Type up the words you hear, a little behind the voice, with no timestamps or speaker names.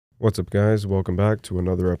What's up, guys? Welcome back to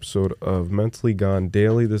another episode of Mentally Gone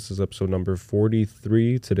Daily. This is episode number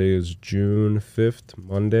 43. Today is June 5th,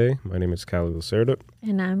 Monday. My name is Callie Lacerda.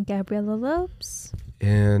 And I'm Gabriela Lopes.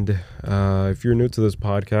 And if you're new to this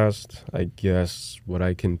podcast, I guess what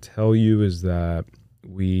I can tell you is that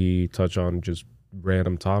we touch on just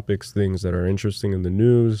random topics, things that are interesting in the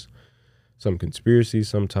news, some conspiracy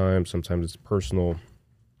sometimes it's personal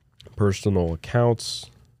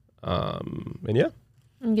accounts. And yeah.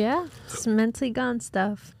 Yeah, it's mentally gone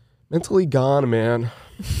stuff. Mentally gone, man.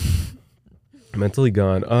 Mentally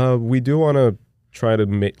gone. We do want to try to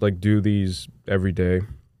do these every day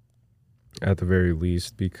at the very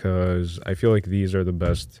least, because I feel like these are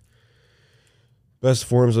the best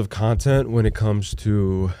forms of content when it comes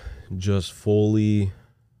to just fully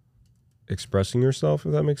expressing yourself,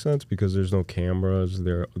 if that makes sense, because there's no cameras.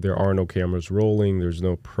 There are no cameras rolling. There's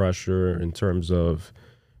no pressure in terms of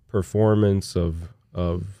performance of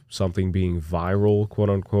something being viral, quote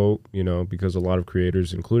unquote, because a lot of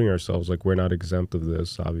creators, including ourselves, we're not exempt of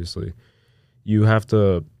this, obviously. You have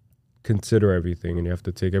to consider everything, and you have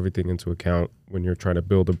to take everything into account when you're trying to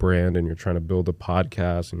build a brand and you're trying to build a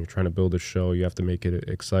podcast and you're trying to build a show. You have to make it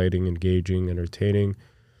exciting, engaging, entertaining.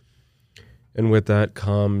 And with that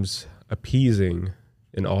comes appeasing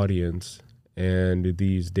an audience. And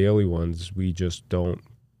these daily ones, we just don't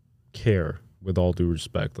care. With all due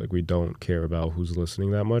respect, we don't care about who's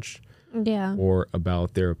listening that much, or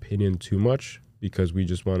about their opinion too much, because we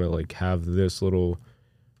just want to have this little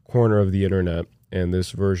corner of the internet and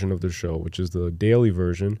this version of the show, which is the daily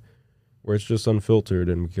version, where it's just unfiltered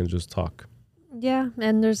and we can just talk. Yeah,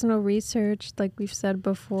 and there's no research, like we've said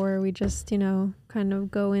before. We just, kind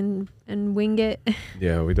of go in and wing it.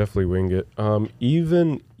 Yeah, we definitely wing it.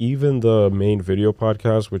 Even the main video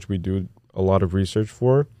podcast, which we do a lot of research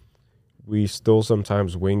for, we still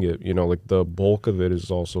sometimes wing it, the bulk of it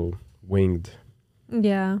is also winged.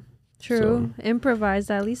 Yeah, true. So,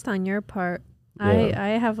 improvised, at least on your part. Yeah. I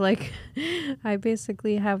have I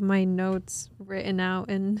basically have my notes written out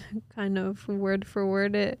and kind of word for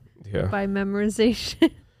word it by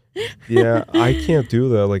memorization. Yeah, I can't do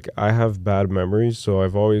that. I have bad memories, so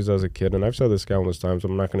I've always, as a kid, and I've said this countless times,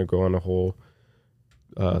 I'm not going to go on a whole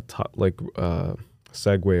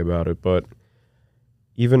segue about it, but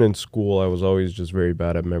even in school, I was always just very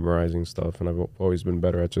bad at memorizing stuff, and I've always been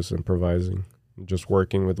better at just improvising, just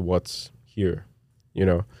working with what's here,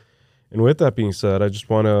 And with that being said, I just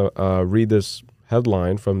want to read this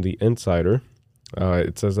headline from The Insider.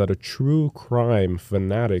 It says that a true crime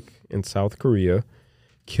fanatic in South Korea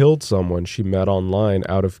killed someone she met online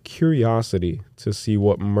out of curiosity to see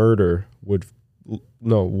what murder would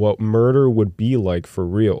be like for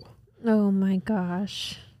real. Oh my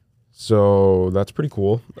gosh. So that's pretty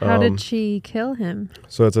cool. How did she kill him?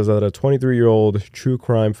 So it says that a 23-year-old true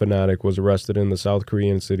crime fanatic was arrested in the South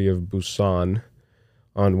Korean city of Busan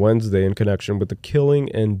on Wednesday in connection with the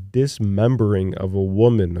killing and dismembering of a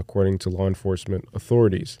woman, according to law enforcement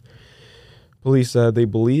authorities. Police said they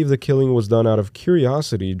believe the killing was done out of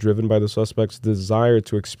curiosity, driven by the suspect's desire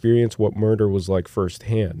to experience what murder was like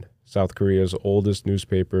firsthand. South Korea's oldest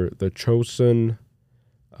newspaper, the Chosun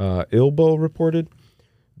Ilbo, reported.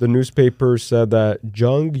 The newspaper said that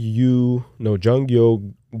Jung Yo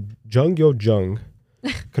Jung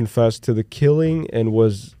confessed to the killing and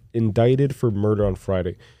was indicted for murder on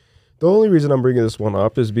Friday. The only reason I'm bringing this one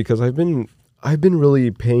up is because I've been really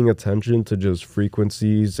paying attention to just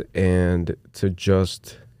frequencies and to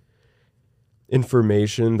just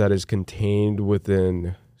information that is contained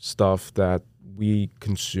within stuff that we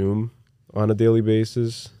consume on a daily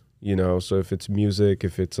basis. So if it's music,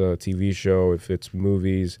 if it's a TV show, if it's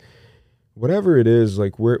movies, whatever it is,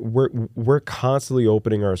 we're constantly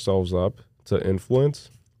opening ourselves up to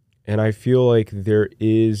influence. And I feel like there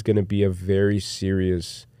is going to be a very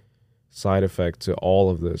serious side effect to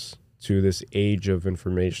all of this, to this age of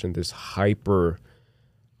information, this hyper,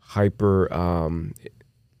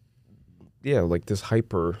 this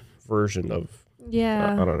hyper version of,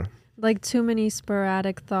 I don't know. Too many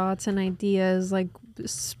sporadic thoughts and ideas,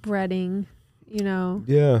 spreading,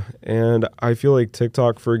 Yeah, and I feel like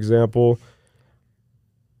TikTok, for example,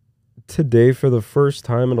 today for the first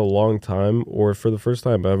time in a long time, or for the first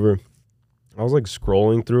time ever, I was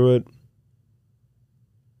scrolling through it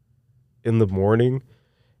in the morning,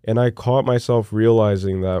 and I caught myself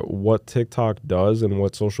realizing that what TikTok does and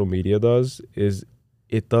what social media does is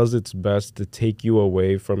it does its best to take you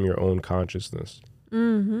away from your own consciousness.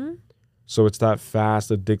 Mm-hmm. So it's that fast,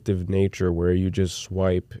 addictive nature where you just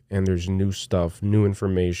swipe and there's new stuff, new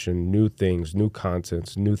information, new things, new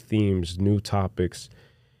contents, new themes, new topics.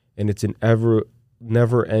 And it's an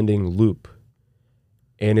never-ending loop.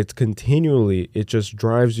 And it's continually, it just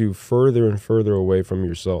drives you further and further away from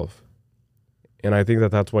yourself. And I think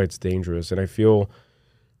that that's why it's dangerous. And I feel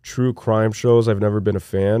true crime shows, I've never been a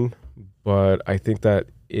fan, but I think that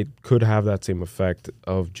it could have that same effect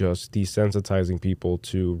of just desensitizing people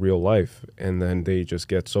to real life. And then they just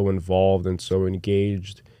get so involved and so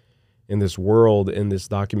engaged in this world, in this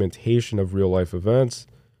documentation of real life events,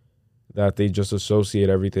 that they just associate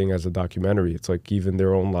everything as a documentary. It's like even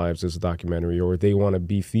their own lives as a documentary, or they want to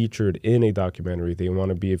be featured in a documentary. They want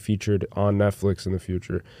to be featured on Netflix in the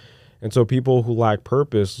future. And so people who lack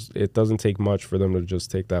purpose, it doesn't take much for them to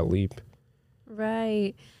just take that leap.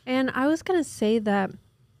 Right. And I was going to say that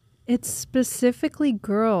it's specifically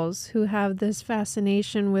girls who have this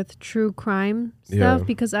fascination with true crime stuff,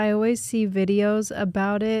 because I always see videos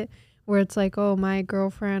about it where it's like, oh, my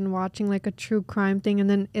girlfriend watching like a true crime thing, and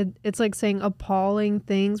then it's like saying appalling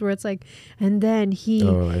things where it's like, and then he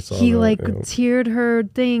teared her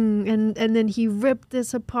thing, and then he ripped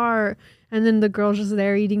this apart, and then the girl's just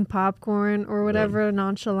there eating popcorn or whatever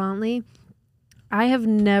nonchalantly. I have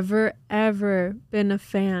never ever been a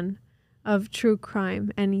fan of true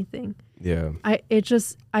crime anything. Yeah.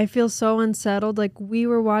 I feel so unsettled. Like we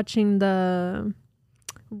were watching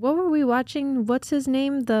what were we watching? What's his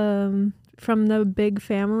name? From the Big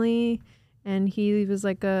Family, and he was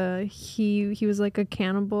like a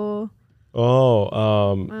cannibal.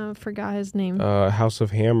 Oh, I forgot his name. House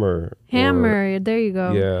of Hammer. Hammer, there you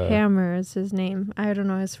go. Yeah. Hammer is his name. I don't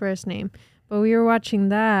know his first name. But we were watching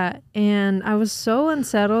that, and I was so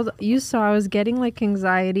unsettled. You saw I was getting like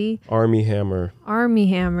anxiety. Armie Hammer.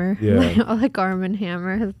 Yeah. Like Arm &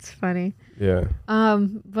 Hammer. That's funny. Yeah.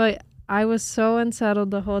 But I was so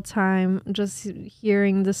unsettled the whole time, just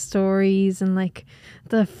hearing the stories and like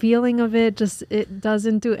the feeling of it. Just it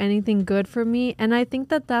doesn't do anything good for me, and I think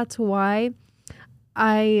that that's why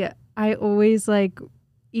I always like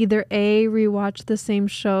either A, rewatch the same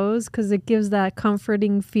shows because it gives that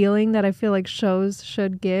comforting feeling that I feel like shows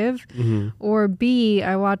should give, or B,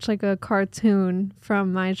 I watch like a cartoon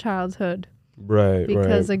from my childhood. Right.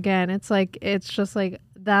 Because again, it's just like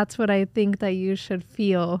that's what I think that you should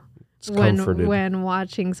feel when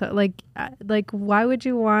watching. So like why would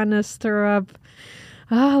you want to stir up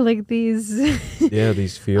like these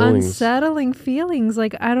these feelings, unsettling feelings?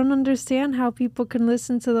 Like I don't understand how people can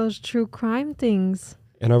listen to those true crime things.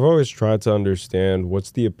 And I've always tried to understand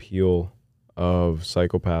what's the appeal of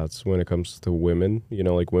psychopaths when it comes to women. You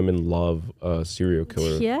know, like women love a serial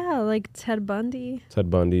killer. Yeah, like Ted Bundy.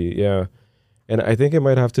 Yeah. And I think it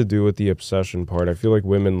might have to do with the obsession part. I feel like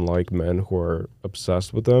women like men who are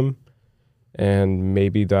obsessed with them. And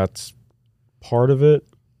maybe that's part of it.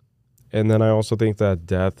 And then I also think that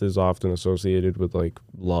death is often associated with like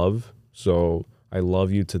love. So I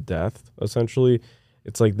love you to death, essentially.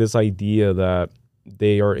 It's like this idea that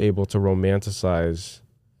they are able to romanticize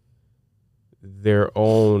their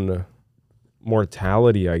own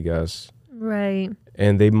mortality, I guess. Right.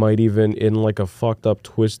 And they might even, in like a fucked up,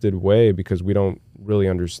 twisted way, because we don't really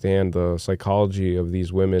understand the psychology of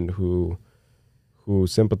these women who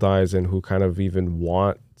sympathize and who kind of even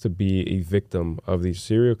want to be a victim of these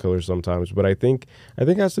serial killers sometimes. But I think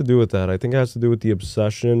it has to do with that. I think it has to do with the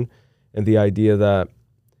obsession and the idea that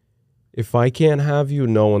if I can't have you,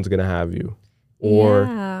 no one's going to have you.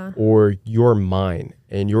 Or you're mine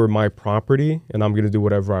and you're my property and I'm going to do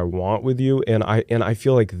whatever I want with you. And I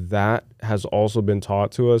feel like that has also been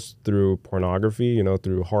taught to us through pornography, you know,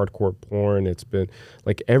 through hardcore porn. It's been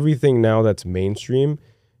like everything now that's mainstream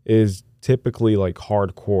is typically like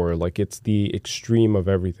hardcore, like it's the extreme of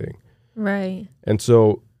everything. Right. And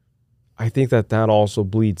so I think that also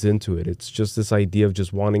bleeds into it. It's just this idea of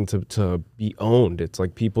just wanting to be owned. It's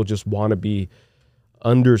like people just want to be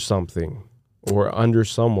under something or under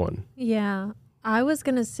someone. Yeah. I was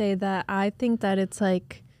going to say that I think that it's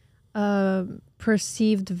like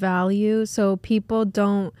perceived value. So people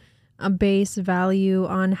don't base value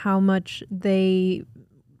on how much they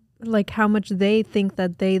think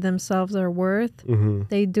that they themselves are worth. Mm-hmm.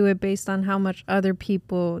 They do it based on how much other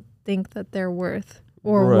people think that they're worth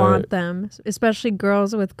or want them, especially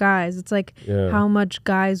girls with guys. It's like how much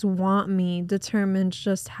guys want me determines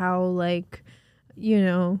just how, like, you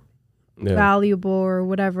know, valuable or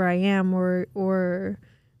whatever I am or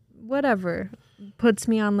whatever puts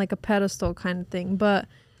me on like a pedestal kind of thing. But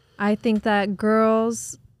I think that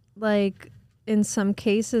girls, like, in some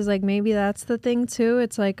cases, like maybe that's the thing too.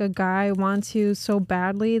 It's like a guy wants you so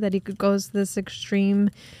badly that he goes to this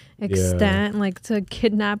extreme extent, like to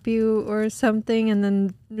kidnap you or something, and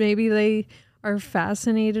then maybe they are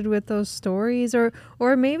fascinated with those stories, or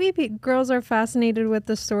maybe girls are fascinated with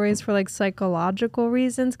the stories for like psychological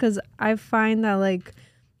reasons, because I find that like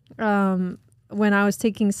when I was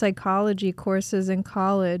taking psychology courses in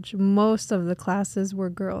college, most of the classes were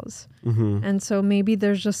girls. Mm-hmm. And so maybe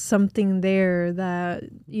there's just something there that,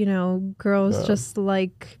 you know, girls just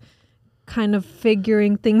like kind of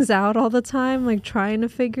figuring things out all the time, like trying to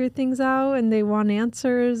figure things out, and they want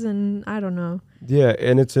answers, and I don't know. Yeah,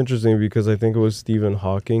 and it's interesting because I think it was Stephen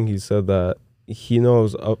Hawking. He said that he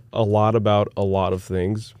knows a lot about a lot of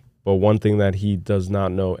things, but one thing that he does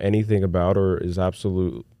not know anything about or is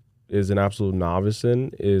an absolute novice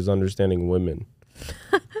in is understanding women.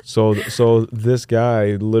 So this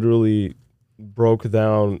guy literally broke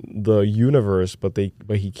down the universe, but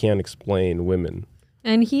he can't explain women.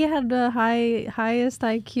 And he had the highest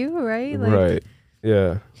IQ, right? Like, right.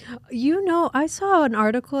 Yeah. You know, I saw an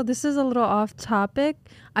article. This is a little off topic.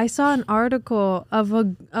 I saw an article of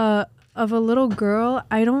a little girl.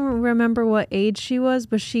 I don't remember what age she was,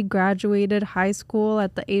 but she graduated high school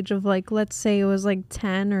at the age of, like, let's say it was like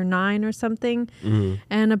 10 or 9 or something. Mm-hmm.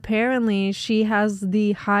 And apparently she has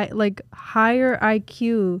the higher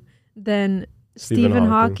IQ than Stephen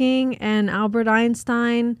Hawking and Albert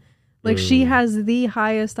Einstein. Like, she has the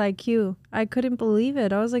highest IQ. I couldn't believe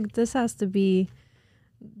it. I was like, this has to be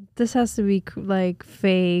like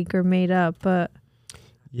fake or made up. But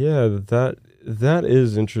yeah, that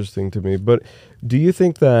is interesting to me. But do you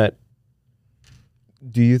think that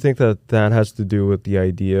has to do with the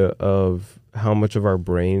idea of how much of our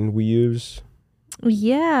brain we use?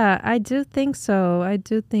 Yeah, I do think so. I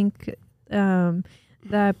do think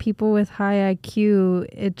that people with high IQ,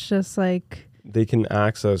 it's just like they can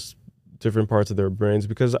access different parts of their brains,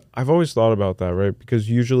 because I've always thought about that, right? Because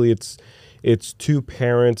usually it's two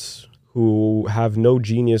parents who have no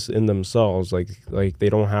genius in themselves, like they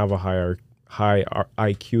don't have a high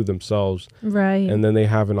IQ themselves, right? And then they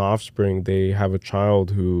have an offspring, they have a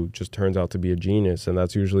child who just turns out to be a genius, and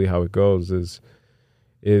that's usually how it goes.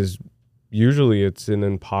 Is usually it's an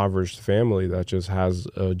impoverished family that just has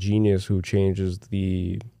a genius who changes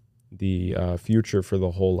the future for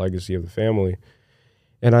the whole legacy of the family.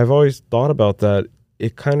 And I've always thought about that.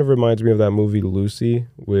 It kind of reminds me of that movie Lucy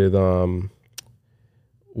with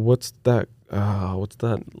what's that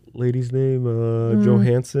lady's name?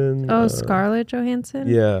 Johansson. Scarlett Johansson.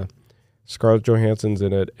 Yeah, Scarlett Johansson's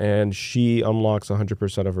in it, and she unlocks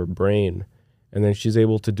 100% of her brain, and then she's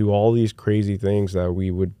able to do all these crazy things that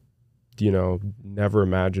we would, never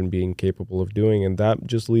imagine being capable of doing. And that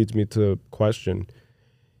just leads me to question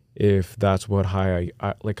if that's what high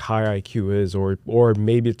IQ is, or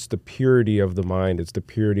maybe it's the purity of the mind, it's the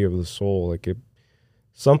purity of the soul,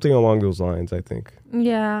 something along those lines, I think.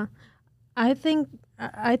 Yeah, I think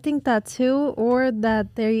that too, or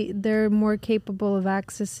that they're more capable of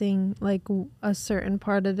accessing like a certain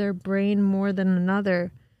part of their brain more than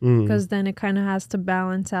another, because then it kind of has to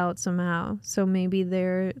balance out somehow. So maybe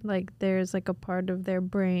there's like a part of their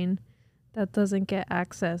brain that doesn't get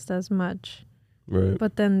accessed as much. Right.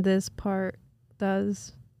 But then this part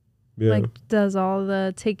does. Yeah. Does all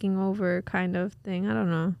the taking over kind of thing. I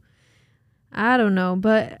don't know,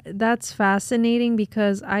 but that's fascinating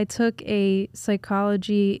because I took a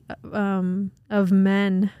psychology of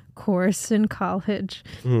men course in college,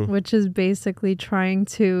 which is basically trying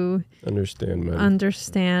to understand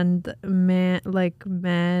men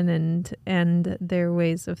and their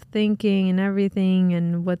ways of thinking and everything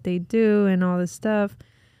and what they do and all this stuff.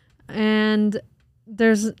 And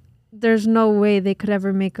there's no way they could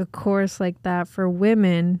ever make a course like that for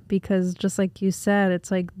women, because just like you said,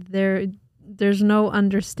 it's like there's no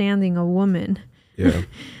understanding a woman. Yeah.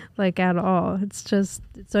 Like at all. It's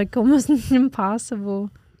like almost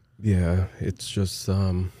impossible. Yeah, it's just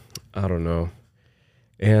I don't know.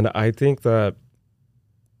 And I think that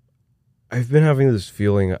I've been having this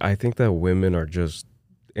feeling, I think that women are just,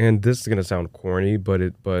 and this is going to sound corny, but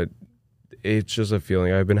it's just a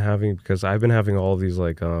feeling I've been having, because I've been having all these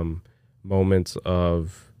moments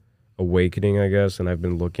of awakening, I guess, and I've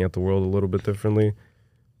been looking at the world a little bit differently.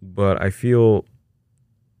 But I feel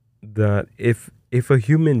that if a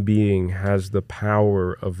human being has the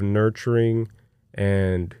power of nurturing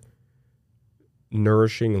and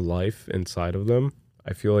nourishing life inside of them,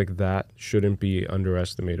 I feel like that shouldn't be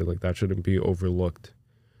underestimated, like that shouldn't be overlooked.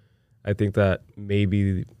 I think that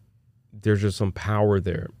maybe there's just some power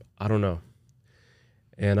there. I don't know.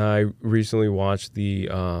 And I recently watched the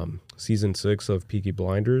season 6 of Peaky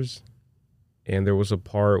Blinders, and there was a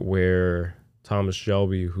part where Thomas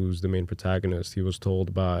Shelby, who's the main protagonist, he was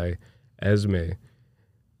told by Esme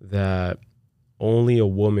that only a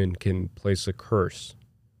woman can place a curse.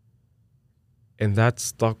 And that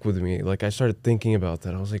stuck with me. Like, I started thinking about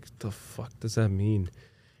that. I was like, the fuck does that mean?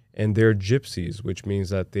 And they're gypsies, which means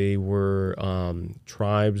that they were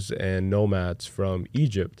tribes and nomads from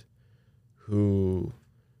Egypt who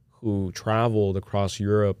traveled across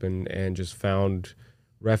Europe and just found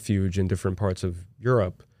refuge in different parts of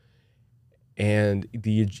Europe. And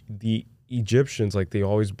the Egyptians, like, they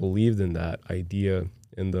always believed in that idea,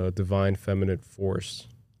 in the divine feminine force.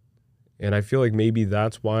 And I feel like maybe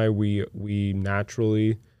that's why we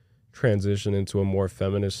naturally transition into a more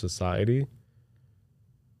feminist society,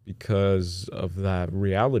 because of that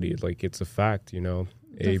reality. Like, it's a fact, you know,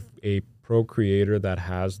 a procreator that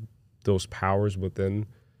has those powers within.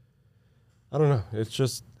 I don't know. It's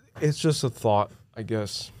just a thought, I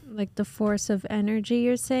guess. Like the force of energy,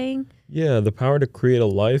 you're saying? Yeah, the power to create a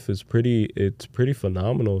life is pretty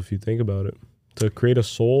phenomenal if you think about it. To create a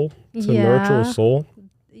soul, to nurture a soul.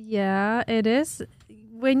 Yeah, it is.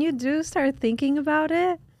 When you do start thinking about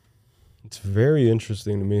it, it's very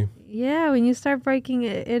interesting to me. Yeah, when you start breaking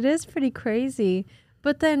it, it is pretty crazy.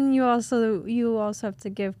 But then you also have to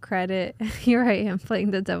give credit. Here I am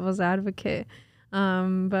playing the devil's advocate.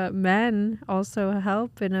 But men also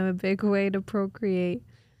help in a big way to procreate.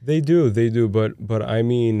 They do, but I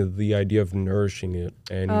mean the idea of nourishing it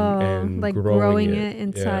and like growing it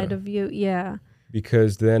inside of you, yeah.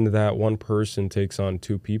 Because then that one person takes on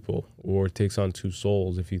two people, or takes on two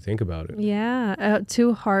souls, if you think about it. Yeah,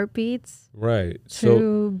 two heartbeats. Right.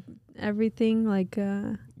 So everything like.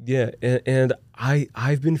 Yeah, and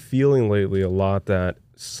I've been feeling lately a lot that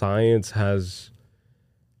science has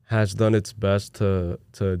done its best to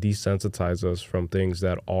desensitize us from things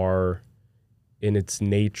that are in its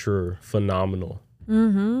nature phenomenal.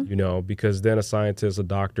 Mm-hmm. You know, because then a scientist, a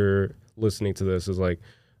doctor listening to this is like,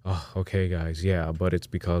 oh, okay, guys, yeah, but it's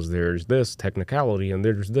because there's this technicality and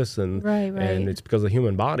there's this and right. and it's because the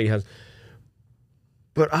human body has.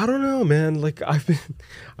 But I don't know, man. Like,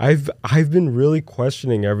 I've been really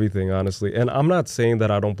questioning everything, honestly. And I'm not saying that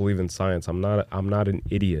I don't believe in science. I'm not an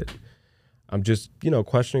idiot. I'm just,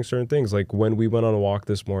 questioning certain things. Like, when we went on a walk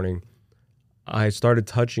this morning, I started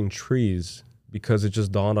touching trees because it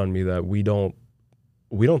just dawned on me that we don't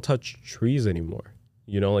touch trees anymore.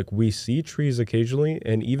 Like, we see trees occasionally,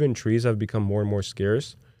 and even trees have become more and more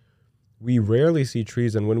scarce. We rarely see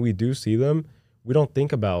trees, and when we do see them, we don't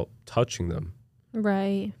think about touching them.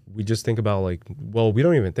 Right. We just think about, we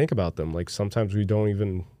don't even think about them. Like, sometimes we don't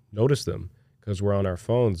even notice them because we're on our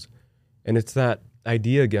phones. And it's that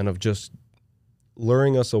idea again of just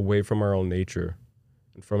luring us away from our own nature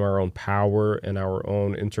and from our own power and our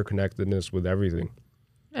own interconnectedness with everything.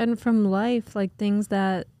 And from life, like things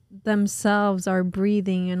that themselves are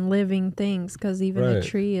breathing and living things, because even a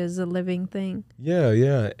tree is a living thing.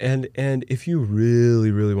 Yeah. And if you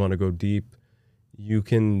really, really want to go deep, you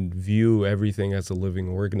can view everything as a living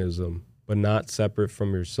organism, but not separate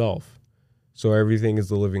from yourself. So everything is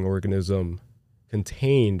the living organism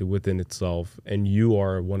contained within itself, and you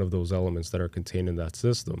are one of those elements that are contained in that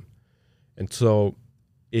system. And so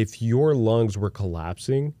if your lungs were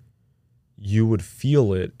collapsing, you would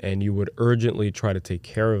feel it and you would urgently try to take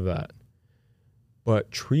care of that.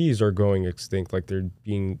 But trees are going extinct, like they're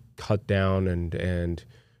being cut down, and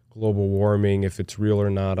global warming, if it's real or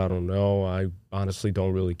not, I don't know. I honestly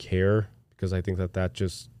don't really care, because I think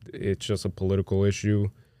it's just a political issue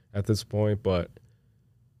at this point. But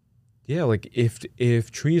yeah, like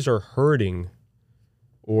if trees are hurting,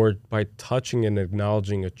 or by touching and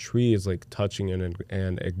acknowledging a tree is like touching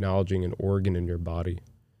and acknowledging an organ in your body.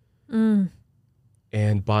 Mm.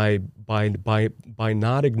 And by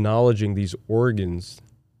not acknowledging these organs,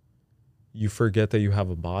 you forget that you have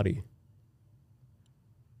a body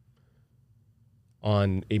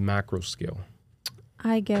on a macro scale.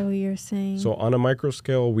 I get what you're saying. So on a micro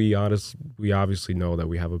scale, we obviously know that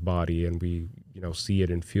we have a body, and we see it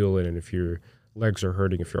and feel it. And if your legs are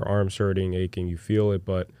hurting, if your arm's hurting, aching, you feel it.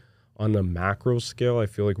 But on the macro scale, I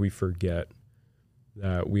feel like we forget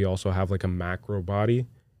that we also have like a macro body,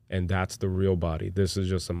 and that's the real body. This is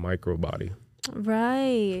just a micro body.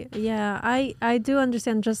 Right. Yeah. I do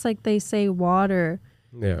understand. Just like they say water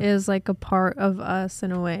is like a part of us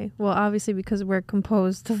in a way. Well, obviously because we're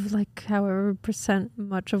composed of like however %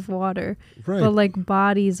 much of water. Right. But like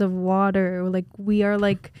bodies of water, like we are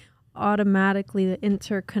like automatically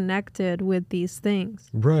interconnected with these things.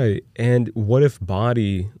 Right. And what if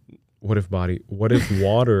water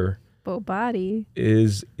body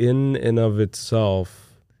is in and of itself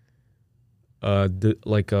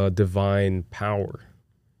like a divine power?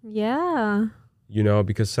 Yeah.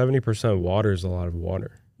 Because 70% water is a lot of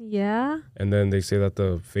water. Yeah. And then they say that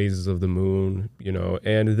the phases of the moon,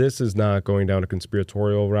 and this is not going down a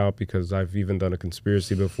conspiratorial route, because I've even done a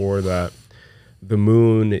conspiracy before that the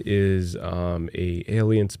moon is a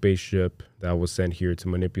alien spaceship that was sent here to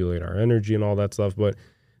manipulate our energy and all that stuff, but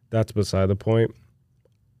that's beside the point.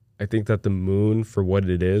 I think that the moon, for what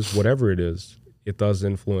it is, whatever it is, it does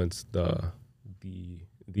influence the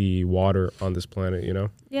water on this planet, you know?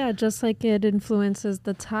 Yeah, just like it influences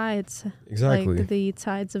the tides. Exactly. Like the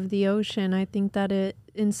tides of the ocean. I think that it,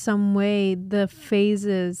 in some way, the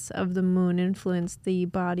phases of the moon influence the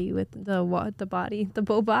body with the body.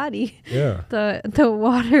 Yeah. The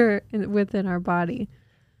water within our body.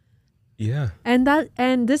 Yeah. And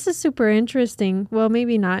this is super interesting. Well,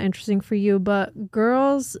 maybe not interesting for you, but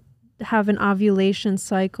girls have an ovulation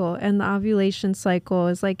cycle, and the ovulation cycle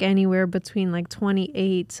is like anywhere between like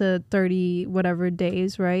 28 to 30 whatever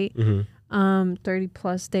days, right? 30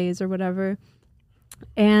 plus days or whatever.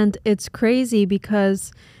 And it's crazy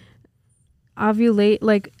because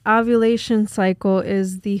ovulation cycle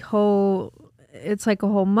is it's like a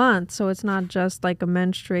whole month. So it's not just like a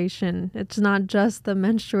menstruation. It's not just the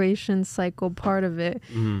menstruation cycle part of it.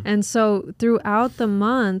 And so throughout the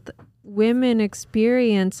month, women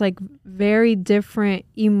experience like very different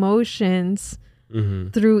emotions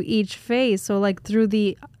through each phase. So like through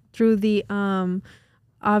the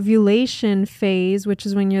ovulation phase, which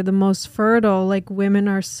is when you're the most fertile, like women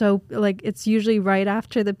are so like, it's usually right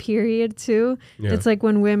after the period too. Yeah. It's like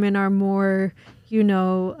when women are more,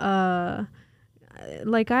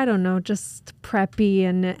 like, I don't know, just preppy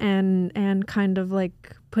and kind of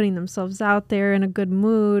like putting themselves out there in a good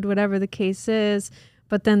mood, whatever the case is.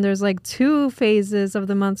 But then there's like 2 phases of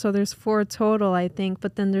the month. So there's 4 total, I think.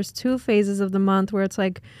 But then there's 2 phases of the month where it's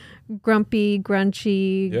like grumpy,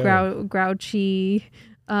 grunchy, grouchy,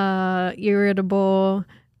 irritable.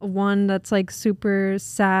 One that's like super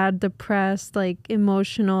sad, depressed, like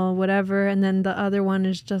emotional, whatever. And then the other one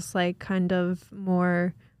is just like kind of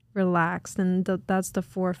more relaxed. And that's the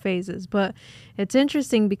 4 phases. But it's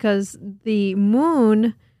interesting because the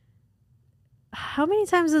moon... How many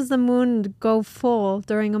times does the moon go full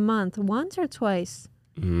during a month? Once or twice?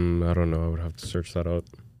 I don't know. I would have to search that out.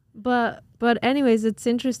 But anyways, it's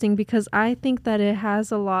interesting because I think that it has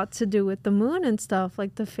a lot to do with the moon and stuff,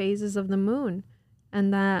 like the phases of the moon.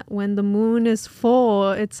 And that when the moon is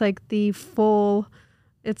full, it's like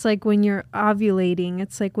it's like when you're ovulating.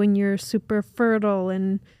 It's like when you're super fertile,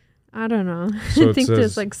 and I don't know. So I think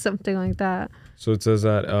there's like something like that. So it says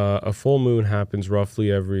that a full moon happens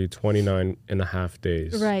roughly every 29 and a half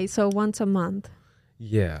days. Right, so once a month.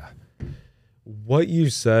 Yeah. What you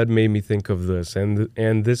said made me think of this, and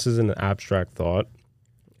this is an abstract thought,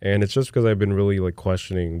 and it's just because I've been really like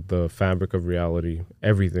questioning the fabric of reality,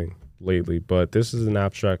 everything lately, but this is an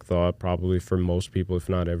abstract thought probably for most people, if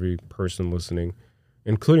not every person listening,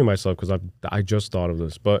 including myself, because I just thought of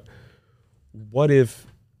this. But what if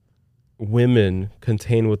women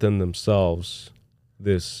contain within themselves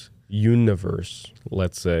this universe,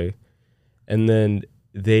 let's say, and then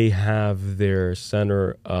they have their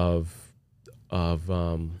center of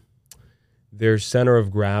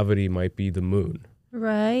gravity might be the moon.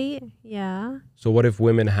 Right, yeah. So what if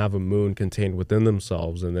women have a moon contained within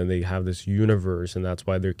themselves, and then they have this universe, and that's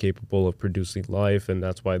why they're capable of producing life, and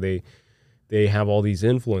that's why they have all these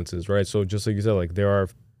influences, right? So just like you said, like there are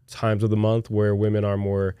times of the month where women are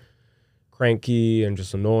more cranky and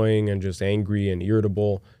just annoying and just angry and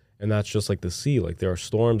irritable, and that's just like the sea. Like there are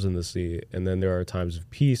storms in the sea, and then there are times of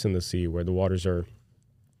peace in the sea where the waters are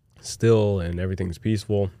still and everything's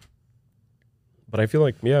peaceful. But I feel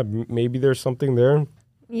like, yeah, maybe there's something there.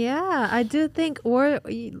 Yeah, I do think, or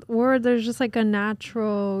there's just like a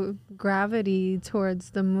natural gravity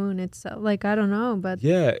towards the moon itself. Like, I don't know, but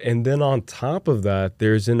yeah, and then on top of that,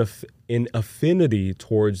 there's an affinity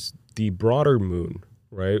towards the broader moon,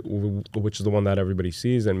 right? Which is the one that everybody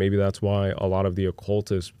sees, and maybe that's why a lot of the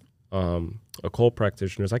occult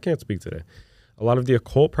practitioners, I can't speak today, a lot of the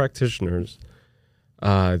occult practitioners,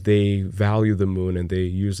 they value the moon and they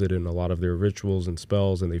use it in a lot of their rituals and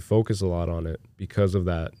spells, and they focus a lot on it because of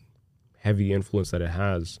that heavy influence that it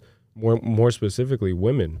has, more specifically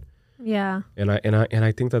women. Yeah. And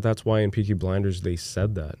I think that's why in Peaky Blinders they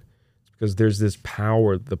said that. It's because there's this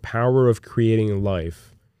power, the power of creating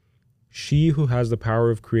life. She who has the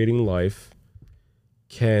power of creating life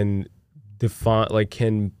can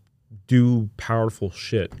can do powerful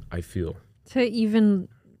shit, I feel. To even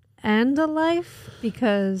end a life,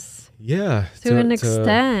 because yeah, to an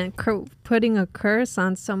extent, putting a curse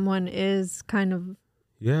on someone is kind of,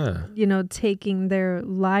 yeah, taking their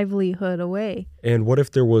livelihood away. And what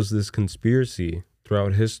if there was this conspiracy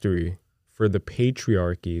throughout history for the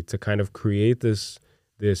patriarchy to kind of create this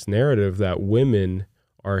narrative that women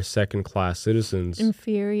are second-class citizens,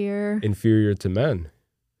 inferior to men,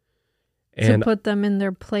 And to put them in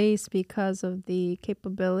their place because of the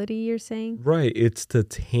capability you're saying? right, it's to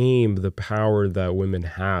tame the power that women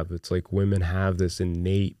have. It's like women have this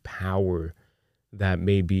innate power that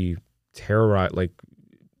maybe terrorize, like,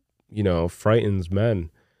 frightens men.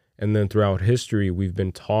 And then throughout history, we've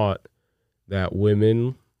been taught that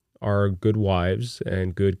women are good wives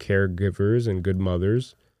and good caregivers and good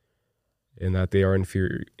mothers, and that they are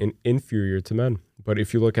inferior to men. But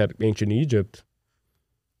if you look at ancient Egypt,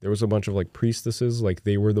 there was a bunch of like priestesses, like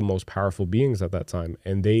they were the most powerful beings at that time,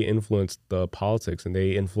 and they influenced the politics and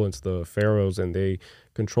they influenced the pharaohs and they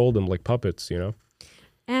controlled them like puppets,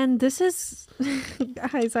 And this is,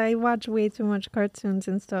 guys, I watch way too much cartoons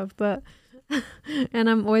and stuff, but, and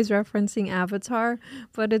I'm always referencing Avatar,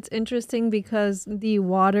 but it's interesting because the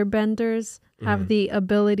waterbenders have the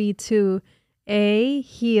ability to,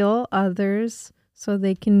 heal others so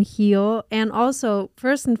they can heal. And also,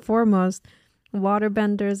 first and foremost,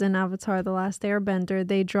 waterbenders in Avatar, The Last Airbender,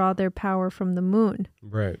 they draw their power from the moon.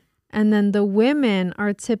 Right. And then the women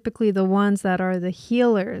are typically the ones that are the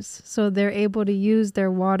healers. So they're able to use their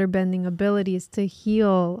waterbending abilities to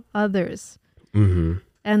heal others. Mm-hmm.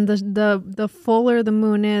 And the fuller the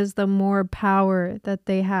moon is, the more power that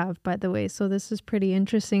they have, by the way. So this is pretty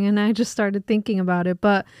interesting. And I just started thinking about it.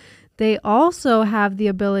 But they also have the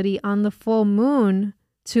ability on the full moon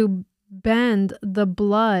to bend the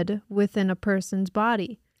blood within a person's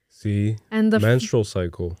body. See? And the menstrual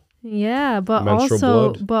cycle. Yeah, but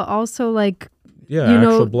menstrual also like,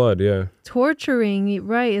 actual blood, yeah. Torturing,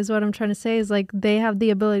 right, is what I'm trying to say, is like they have the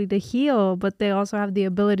ability to heal, but they also have the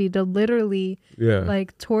ability to literally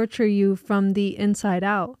like torture you from the inside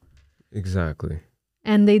out. Exactly.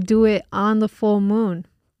 And they do it on the full moon.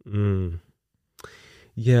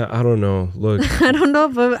 Yeah, I don't know. Look, I don't know,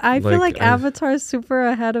 but I feel like Avatar is super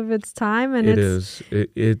ahead of its time, and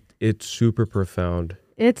it's super profound.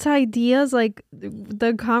 Its ideas, like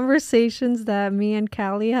the conversations that me and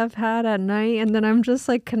Callie have had at night, and then I'm just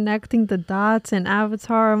like connecting the dots in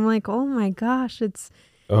Avatar. I'm like, oh my gosh, it's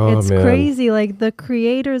crazy. Like the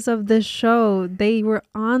creators of this show, they were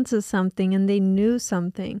onto something and they knew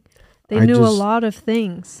something. They knew a lot of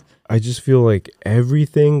things. I just feel like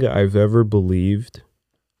everything I've ever believed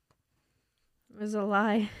is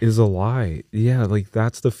a lie. Yeah, like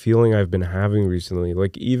that's the feeling I've been having recently.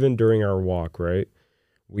 Like even during our walk, right?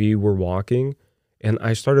 We were walking and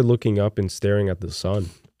I started looking up and staring at the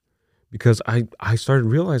sun because I started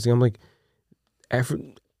realizing, I'm like,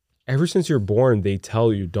 ever since you're born, they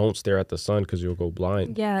tell you don't stare at the sun because you'll go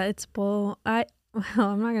blind. Yeah, it's I'm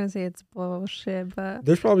not going to say it's bullshit, but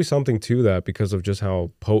there's probably something to that because of just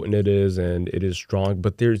how potent it is and it is strong,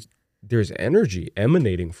 but there's energy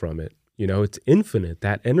emanating from it. It's infinite.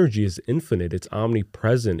 That energy is infinite. It's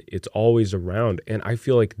omnipresent. It's always around. And I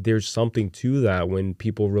feel like there's something to that when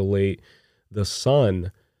people relate the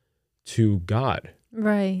sun to God.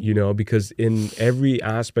 Right. Because in every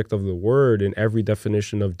aspect of the word, in every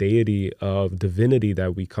definition of deity, of divinity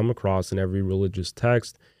that we come across in every religious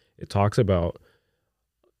text, it talks about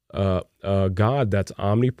a God that's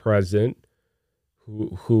omnipresent,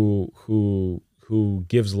 who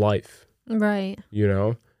gives life. Right.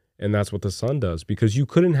 And that's what the sun does, because you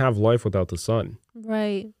couldn't have life without the sun.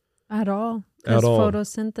 Right. At all. Because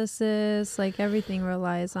photosynthesis, like everything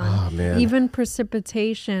relies on even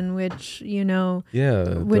precipitation, which,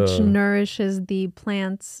 which nourishes the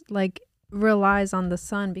plants, like relies on the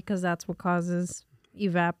sun because that's what causes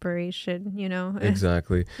evaporation,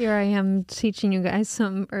 Exactly. Here I am teaching you guys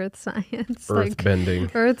some earth science.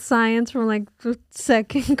 Bending. Earth science from like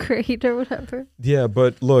second grade or whatever. Yeah,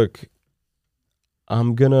 but look,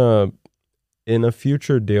 I'm gonna, in a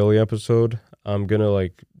future daily episode, I'm gonna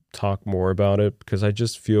like talk more about it because I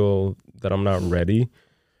just feel that I'm not ready.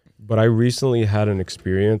 But I recently had an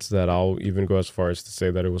experience that I'll even go as far as to say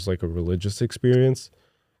that it was like a religious experience.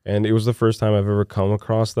 And it was the first time I've ever come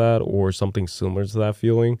across that or something similar to that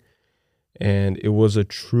feeling. And it was a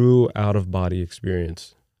true out-of-body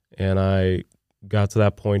experience. And I got to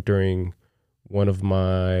that point during one of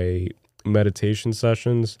my meditation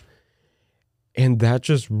sessions. And that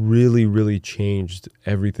just really, really changed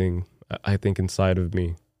everything, I think, inside of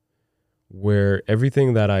me. Where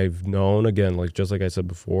everything that I've known, again, like just like I said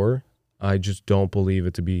before, I just don't believe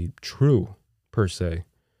it to be true, per se.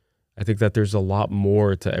 I think that there's a lot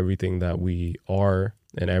more to everything that we are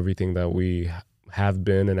and everything that we have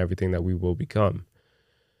been and everything that we will become.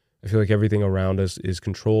 I feel like everything around us is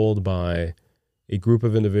controlled by a group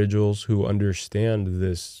of individuals who understand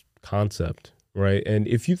this concept. Right. And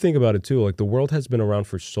if you think about it, too, like the world has been around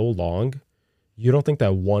for so long. You don't think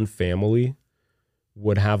that one family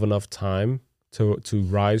would have enough time to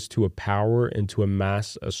rise to a power and to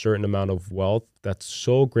amass a certain amount of wealth that's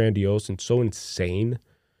so grandiose and so insane,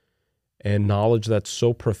 and knowledge that's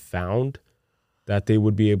so profound that they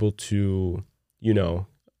would be able to, you know,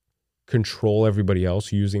 control everybody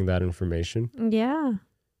else using that information. Yeah.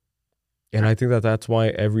 And I think that that's why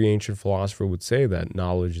every ancient philosopher would say that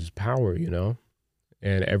knowledge is power, you know?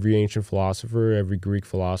 And every ancient philosopher, every Greek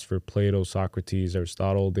philosopher, Plato, Socrates,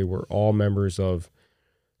 Aristotle, they were all members of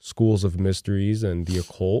schools of mysteries and the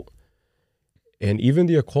occult. And even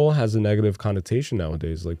the occult has a negative connotation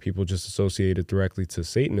nowadays. Like, people just associate it directly to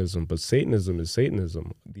Satanism, but Satanism is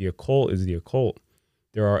Satanism. The occult is the occult.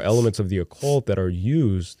 There are elements of the occult that are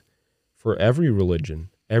used for every religion.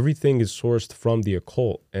 Everything is sourced from the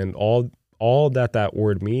occult, and all that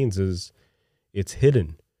word means is it's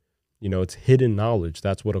hidden. You know, it's hidden knowledge.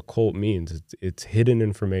 That's what occult means. It's hidden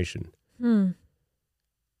information. And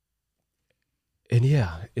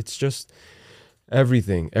yeah, it's just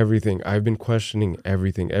everything. I've been questioning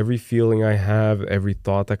everything. Every feeling I have, every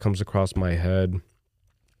thought that comes across my head.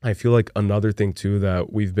 I feel like another thing too,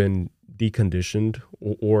 that we've been deconditioned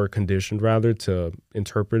or conditioned rather to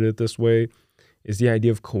interpret it this way, is the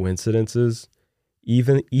idea of coincidences.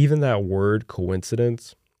 Even that word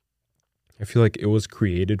coincidence, I feel like it was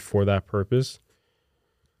created for that purpose.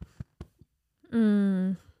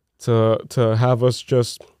 To have us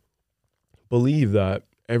just believe that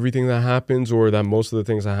everything that happens, or that most of the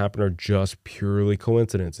things that happen, are just purely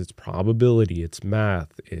coincidence. It's probability, it's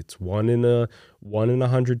math, it's 1 in a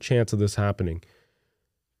 100 chance of this happening.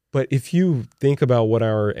 But if you think about what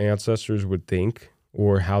our ancestors would think,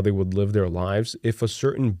 or how they would live their lives, if a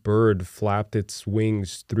certain bird flapped its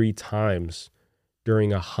wings 3 times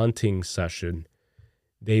during a hunting session,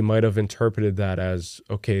 they might have interpreted that as,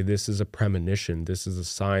 okay, this is a premonition. This is a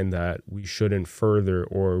sign that we shouldn't further,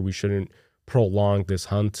 or we shouldn't prolong this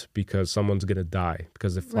hunt because someone's going to die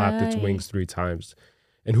because it flapped its wings 3 times.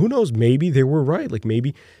 And who knows, maybe they were right. Like,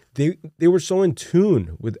 maybe they were so in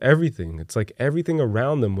tune with everything. It's like everything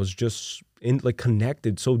around them was just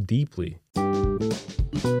connected so deeply.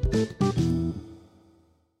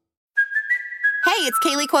 Hey, it's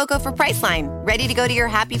Kaylee Cuoco for Priceline. Ready to go to your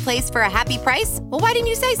happy place for a happy price? Well, why didn't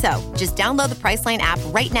you say so? Just download the Priceline app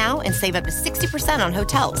right now and save up to 60% on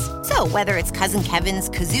hotels. So whether it's Cousin Kevin's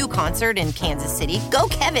Kazoo Concert in Kansas City, go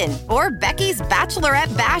Kevin, or Becky's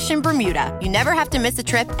Bachelorette Bash in Bermuda, you never have to miss a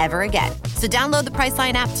trip ever again. So download the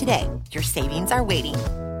Priceline app today. Your savings are waiting.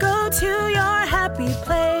 Go to your happy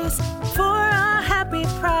place for a happy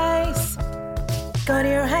price. Go to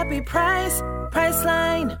your happy price,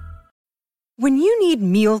 Priceline. When you need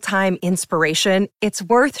mealtime inspiration, it's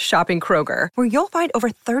worth shopping Kroger, where you'll find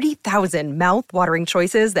over 30,000 mouth-watering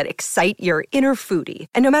choices that excite your inner foodie.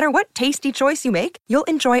 And no matter what tasty choice you make, you'll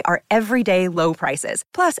enjoy our everyday low prices,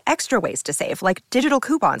 plus extra ways to save, like digital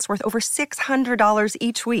coupons worth over $600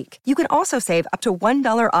 each week. You can also save up to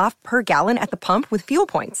 $1 off per gallon at the pump with fuel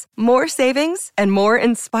points. More savings and more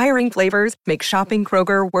inspiring flavors make shopping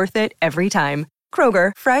Kroger worth it every time.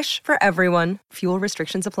 Kroger, fresh for everyone. Fuel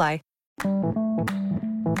restrictions apply.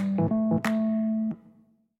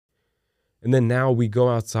 And then now we go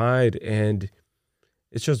outside and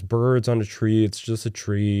it's just birds on a tree. It's just a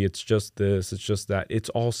tree. It's just this. It's just that. It's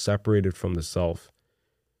all separated from the self.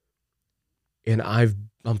 And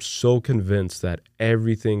I'm so convinced that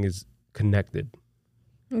everything is connected.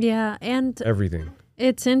 Yeah, and everything.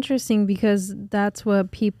 It's interesting because that's what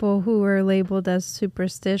people who were labeled as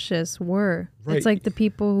superstitious were. Right. It's like the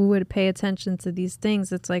people who would pay attention to these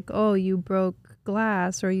things. It's like, oh, you broke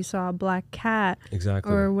glass, or you saw a black cat.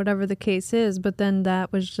 Exactly. Or whatever the case is. But then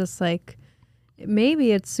that was just like,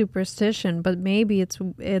 maybe it's superstition, but maybe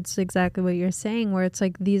it's exactly what you're saying, where it's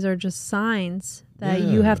like these are just signs that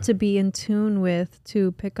you have to be in tune with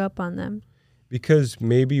to pick up on them. Because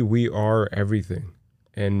maybe we are everything.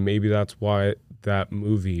 And maybe that's why that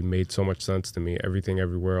movie made so much sense to me. Everything,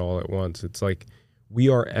 Everywhere, All at Once. It's like we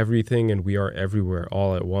are everything and we are everywhere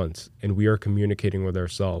all at once. And we are communicating with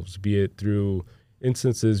ourselves, be it through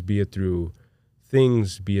instances, be it through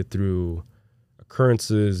things, be it through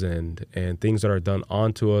occurrences and things that are done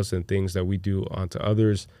onto us and things that we do onto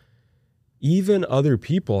others. Even other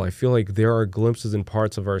people, I feel like there are glimpses and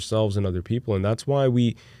parts of ourselves in other people. And that's why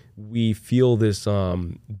we feel this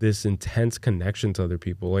intense connection to other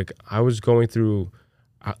people. Like I was going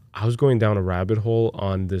down a rabbit hole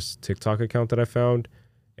on this TikTok account that I found,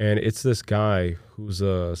 and it's this guy who's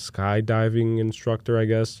a skydiving instructor, I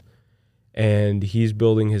guess, and he's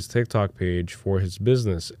building his TikTok page for his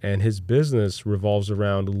business, and his business revolves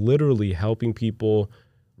around literally helping people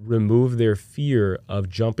remove their fear of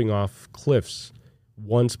jumping off cliffs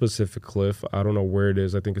one specific cliff. I don't know where it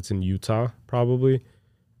is. I think it's in Utah, probably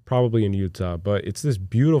in Utah. But it's this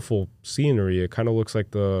beautiful scenery. It kind of looks like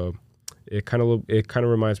it kind of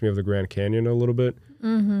reminds me of the Grand Canyon a little bit.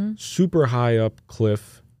 Mm-hmm. Super high up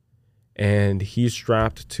cliff, and he's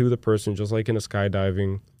strapped to the person just like in a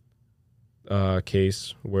skydiving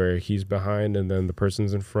case where he's behind and then the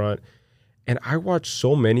person's in front. And I watched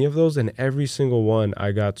so many of those, and every single one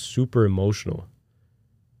I got super emotional.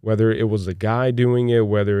 Whether it was a guy doing it,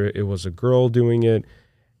 whether it was a girl doing it,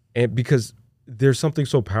 and because there's something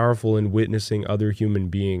so powerful in witnessing other human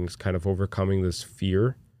beings kind of overcoming this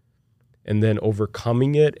fear and then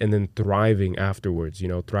overcoming it and then thriving afterwards,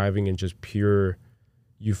 thriving in just pure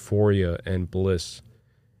euphoria and bliss.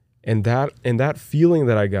 And that feeling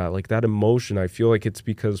that I got, like that emotion, I feel like it's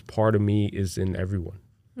because part of me is in everyone.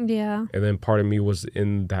 Yeah. And then part of me was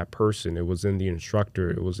in that person. It was in the instructor.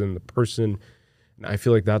 It was in the person. And I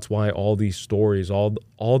feel like that's why all these stories, all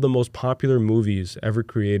the most popular movies ever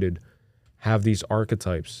created have these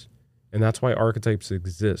archetypes. And that's why archetypes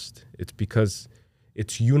exist. It's because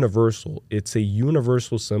it's universal. It's a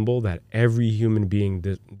universal symbol that every human being,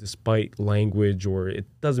 despite language, or it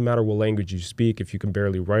doesn't matter what language you speak, if you can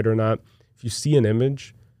barely write or not, if you see an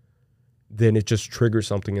image, then it just triggers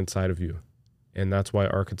something inside of you. And that's why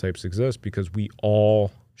archetypes exist, because we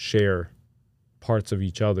all share parts of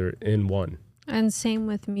each other in one. And same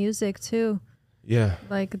with music too. Yeah.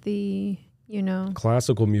 Like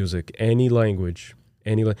classical music, any language,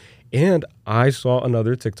 and I saw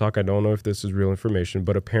another TikTok. I don't know if this is real information,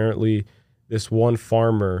 but apparently this one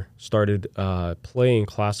farmer started playing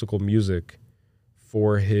classical music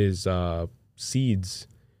for his seeds,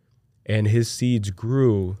 and his seeds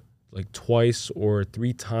grew like twice or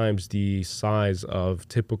 3 times the size of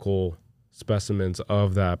typical specimens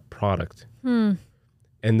of that product. And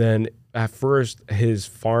then at first, his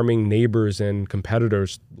farming neighbors and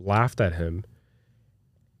competitors laughed at him.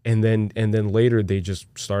 And then later, they just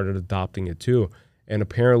started adopting it too. And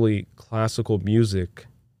apparently, classical music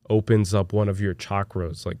opens up one of your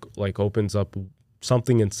chakras, like opens up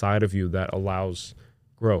something inside of you that allows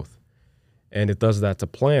growth. And it does that to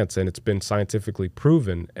plants, and it's been scientifically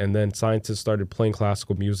proven. And then scientists started playing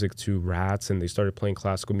classical music to rats, and they started playing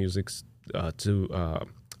classical music to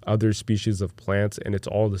other species of plants, and it's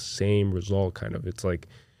all the same result, kind of. It's like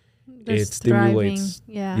it stimulates,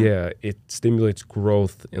 it stimulates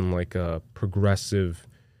growth in like a progressive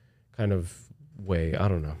kind of way. I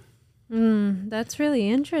don't know. That's really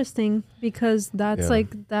interesting, because that's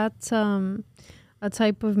a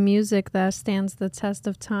type of music that stands the test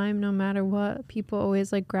of time no matter what. People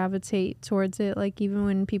always like gravitate towards it. Like even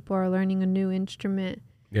when people are learning a new instrument,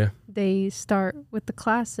 they start with the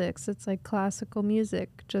classics. It's like classical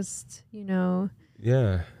music, just,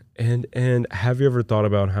 Yeah. And have you ever thought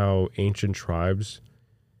about how ancient tribes,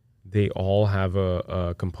 they all have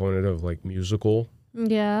a component of like musical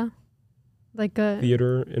like a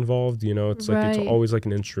theater involved, it's like it's always like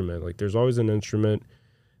an instrument. Like there's always an instrument.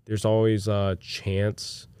 There's always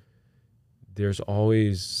chants. There's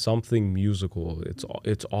always something musical.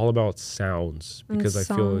 It's all about sounds, because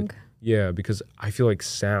I feel like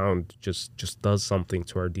sound just does something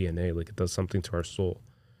to our DNA. Like it does something to our soul.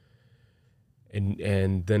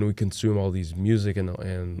 And then we consume all these music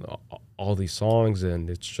and all these songs, and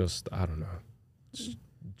it's just, I don't know. It's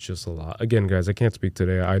just a lot. Again, guys, I can't speak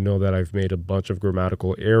today. I know that I've made a bunch of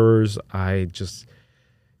grammatical errors.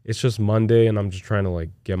 It's just Monday, and I'm just trying to like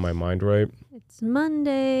get my mind right. It's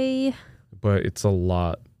Monday. But it's a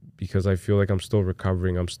lot, because I feel like I'm still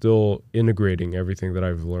recovering. I'm still integrating everything that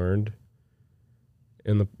I've learned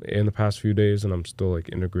in the past few days, and I'm still like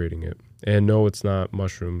integrating it. And no, it's not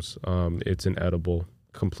mushrooms. It's an edible,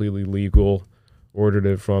 completely legal. Ordered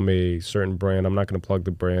it from a certain brand. I'm not going to plug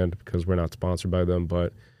the brand because we're not sponsored by them,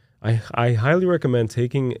 but I highly recommend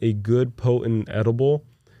taking a good potent edible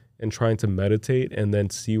and trying to meditate, and then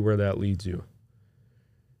see where that leads you.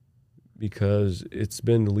 Because it's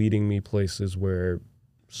been leading me places where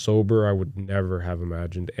sober I would never have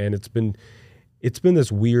imagined. And it's been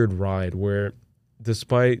this weird ride where,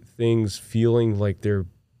 despite things feeling like they're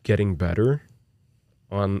getting better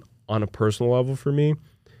on a personal level for me,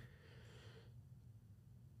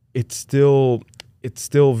 it's still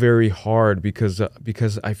very hard because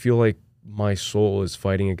I feel like my soul is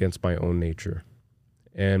fighting against my own nature.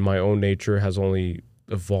 And my own nature has only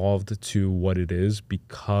evolved to what it is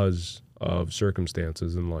because of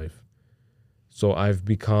circumstances in life. So I've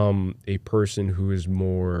become a person who is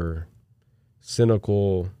more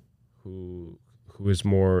cynical, who is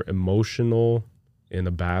more emotional in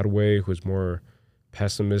a bad way, who is more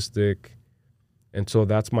pessimistic. And so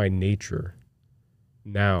that's my nature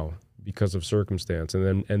now, because of circumstance.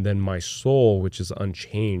 And then my soul, which is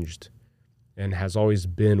unchanged and has always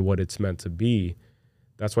been what it's meant to be.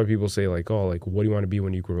 That's why people say like, oh, like, what do you want to be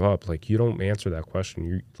when you grow up? Like, you don't answer that question.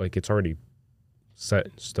 You like, it's already set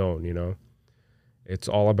in stone, you know? It's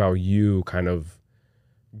all about you kind of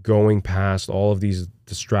going past all of these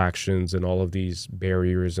distractions and all of these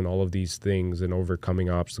barriers and all of these things and overcoming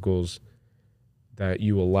obstacles that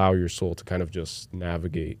you allow your soul to kind of just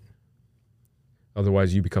navigate.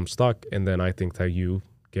 Otherwise you become stuck, and then I think that you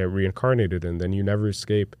get reincarnated and then you never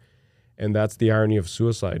escape. And that's the irony of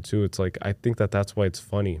suicide too. It's like, I think that that's why it's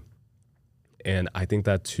funny. And I think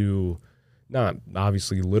that too, not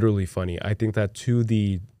obviously literally funny, I think that to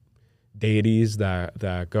the deities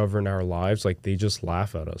that govern our lives, like they just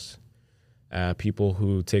laugh at us, at people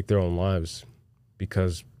who take their own lives,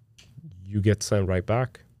 because you get sent right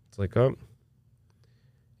back. It's like, oh,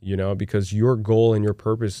 you know, because your goal and your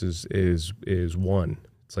purpose is one.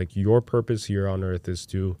 It's like your purpose here on earth is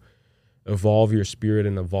to evolve your spirit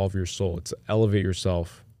and evolve your soul. It's to elevate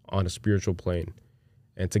yourself on a spiritual plane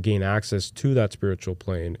and to gain access to that spiritual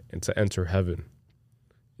plane and to enter heaven.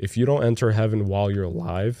 If you don't enter heaven while you're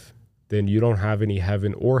alive, then you don't have any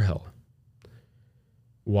heaven or hell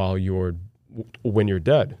when you're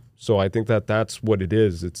dead. So I think that that's what it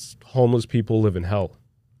is. It's homeless people live in hell.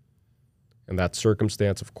 And that's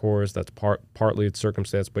circumstance, of course. That's partly it's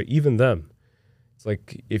circumstance. But even them, it's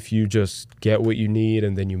like if you just get what you need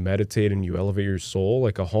and then you meditate and you elevate your soul,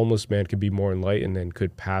 like a homeless man could be more enlightened and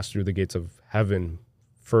could pass through the gates of heaven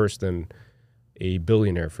first than a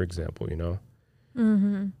billionaire, for example, you know?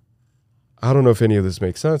 Mm-hmm. I don't know if any of this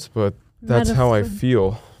makes sense, but that's how I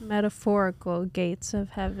feel. Metaphorical gates of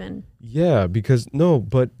heaven. Yeah, because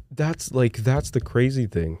that's the crazy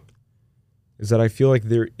thing, is that I feel like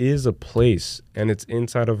there is a place and it's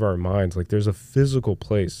inside of our minds. Like there's a physical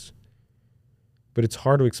place, but it's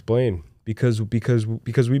hard to explain because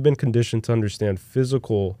we've been conditioned to understand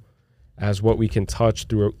physical as what we can touch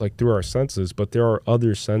through our senses, but there are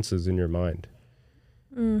other senses in your mind.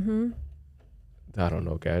 Mm-hmm. I don't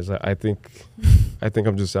know, guys. I think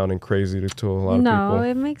I'm just sounding crazy to a lot of people. No,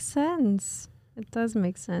 it makes sense. It does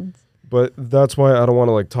make sense. But that's why I don't want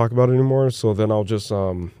to like talk about it anymore. So then I'll just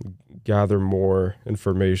gather more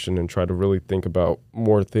information and try to really think about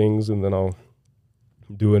more things, and then I'll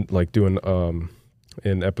do an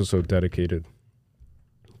episode dedicated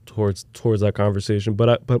towards that conversation.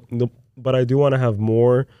 But I do want to have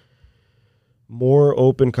more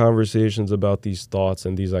open conversations about these thoughts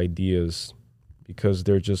and these ideas, because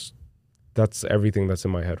that's everything that's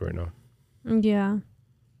in my head right now. Yeah.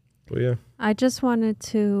 But yeah. I just wanted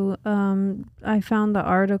to, I found the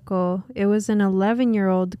article. It was an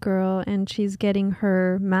 11-year-old girl, and she's getting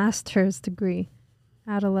her master's degree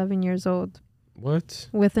at 11 years old. What?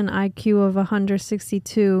 With an IQ of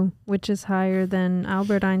 162, which is higher than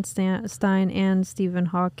Albert Einstein and Stephen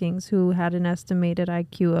Hawking, who had an estimated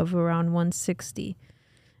IQ of around 160.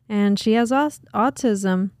 And she has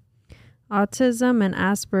autism and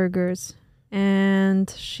Asperger's. And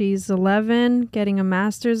she's 11, getting a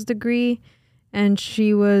master's degree, and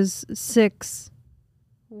she was 6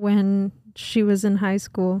 when she was in high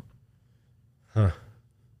school. Huh.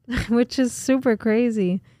 Which is super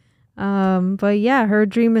crazy. But yeah, her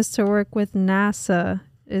dream is to work with NASA,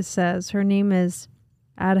 it says. Her name is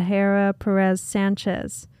Adhara Perez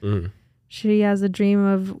Sanchez. Mm. She has a dream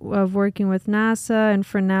of working with NASA, and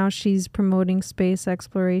for now she's promoting space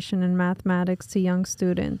exploration and mathematics to young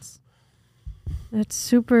students. It's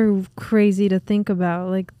super crazy to think about.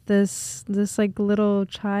 Like this like little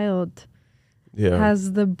child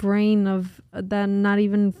has the brain of that not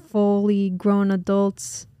even fully grown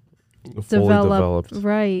adults developed.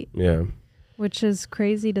 Right. Yeah. Which is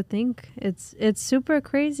crazy to think. It's super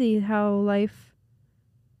crazy how life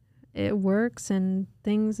it works, and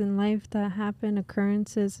things in life that happen,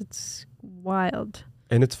 occurrences. It's wild.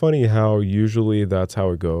 And it's funny how usually that's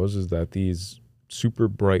how it goes, is that these super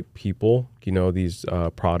bright people, you know, these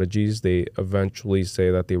prodigies, they eventually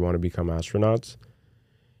say that they want to become astronauts.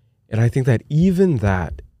 And I think that even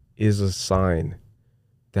that is a sign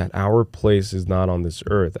that our place is not on this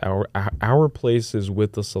earth. Our place is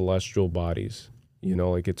with the celestial bodies, you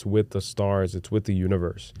know, like it's with the stars, it's with the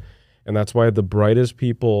universe. And that's why the brightest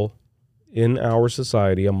people in our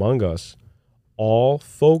society, among us, all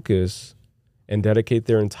focus and dedicate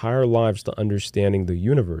their entire lives to understanding the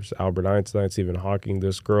universe. Albert Einstein, Stephen Hawking,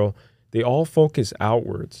 this girl, they all focus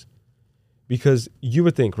outwards. Because you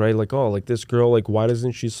would think, right, like, oh, like this girl, like, why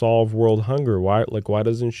doesn't she solve world hunger? Why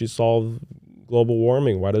doesn't she solve global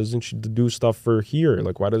warming? Why doesn't she do stuff for here?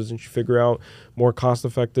 Like, why doesn't she figure out more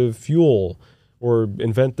cost-effective fuel or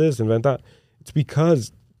invent this, invent that? It's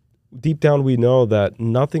because deep down we know that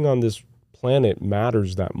nothing on this planet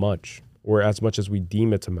matters that much, or as much as we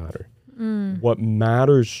deem it to matter. What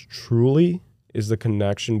matters truly is the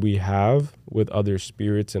connection we have with other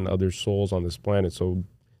spirits and other souls on this planet. So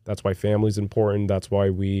that's why family's important. That's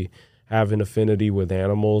why we have an affinity with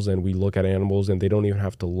animals, and we look at animals and they don't even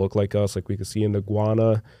have to look like us. Like we can see an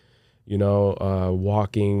iguana,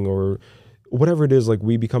 walking or whatever it is. Like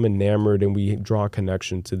we become enamored and we draw a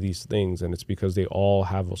connection to these things, and it's because they all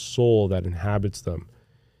have a soul that inhabits them.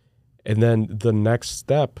 And then the next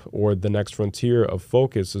step or the next frontier of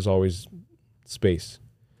focus is always space.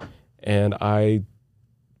 And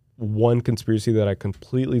one conspiracy that I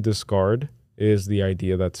completely discard is the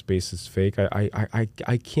idea that space is fake.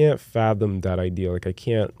 I can't fathom that idea.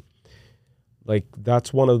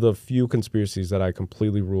 That's one of the few conspiracies that I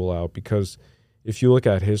completely rule out, because if you look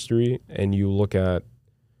at history and you look at,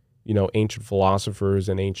 ancient philosophers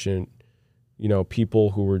and ancient, people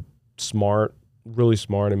who were smart, really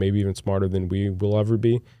smart, and maybe even smarter than we will ever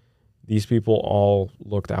be, these people all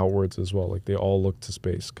looked outwards as well. Like they all looked to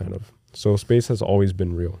space, kind of. So space has always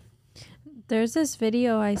been real. There's this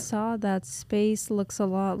video I saw that space looks a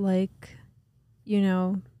lot like,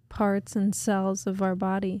 parts and cells of our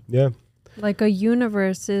body. Yeah. Like a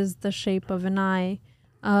universe is the shape of an eye.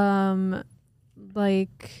 Yeah.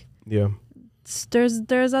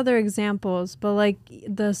 There's other examples, but like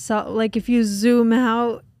the cell, like if you zoom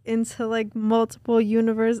out into like multiple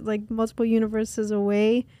universes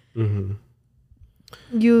away,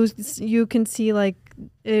 you can see like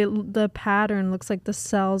the pattern looks like the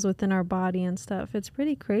cells within our body and stuff. It's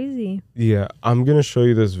pretty crazy. Yeah, I'm gonna show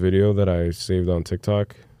you this video that I saved on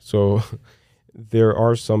TikTok. So there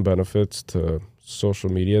are some benefits to social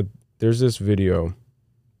media. There's this video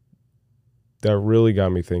that really got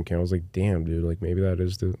me thinking. I was like, damn, dude, like maybe that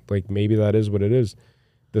is what it is.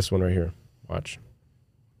 This one right here. Watch.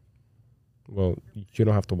 Well, you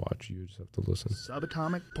don't have to watch. You just have to listen.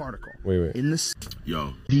 Subatomic particle. Wait. In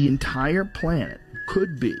the the entire planet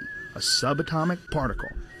could be a subatomic particle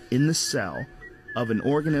in the cell of an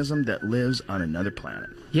organism that lives on another planet.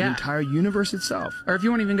 Yeah. The entire universe itself. Or if you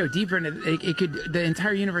want to even go deeper into it, the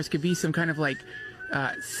entire universe could be some kind of like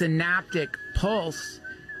synaptic pulse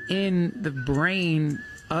in the brain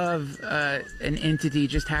of an entity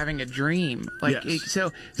just having a dream. Like yes.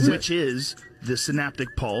 Which is the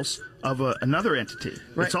synaptic pulse of another entity.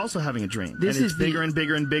 Right. It's also having a dream. And it's bigger and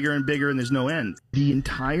bigger and bigger and bigger, and there's no end. The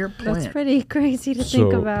entire planet. That's pretty crazy to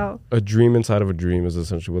think about. A dream inside of a dream is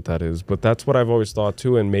essentially what that is. But that's what I've always thought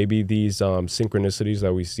too. And maybe these synchronicities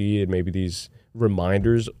that we see, and maybe these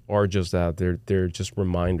reminders are just that. They're just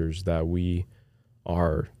reminders that we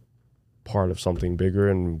are part of something bigger,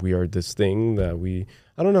 and we are this thing that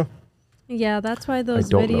I don't know. Yeah, that's why those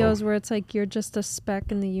videos where it's like you're just a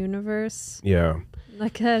speck in the universe. Yeah.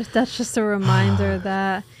 Like that's just a reminder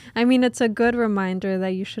that, I mean, it's a good reminder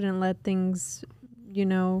that you shouldn't let things,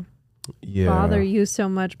 bother you so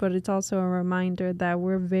much, but it's also a reminder that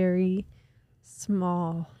we're very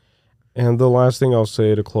small. And the last thing I'll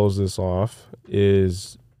say to close this off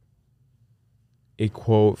is a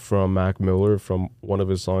quote from Mac Miller from one of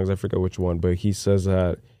his songs. I forget which one, but he says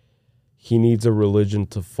that he needs a religion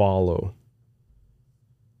to follow.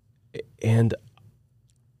 And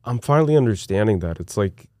I'm finally understanding that. It's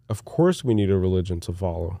like, of course we need a religion to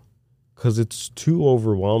follow, because it's too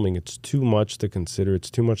overwhelming. It's too much to consider. It's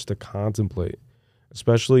too much to contemplate,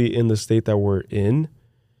 especially in the state that we're in.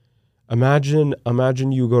 Imagine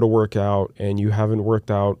you go to work out and you haven't worked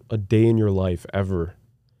out a day in your life ever.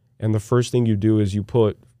 And the first thing you do is you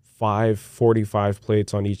put 45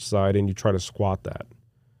 plates on each side and you try to squat that.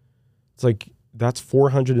 It's like, that's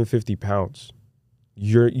 450 pounds.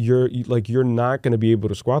 You're not going to be able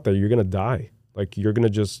to squat that. You're going to die. Like, you're going to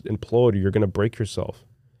just implode. You're going to break yourself.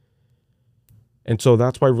 And so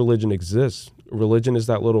that's why religion exists. Religion is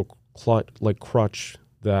that little crutch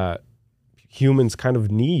that humans kind of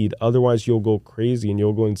need. Otherwise, you'll go crazy and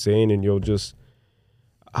you'll go insane and you'll just,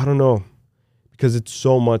 I don't know, because it's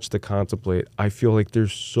so much to contemplate. I feel like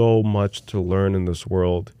there's so much to learn in this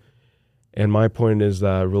world. And my point is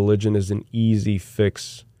that religion is an easy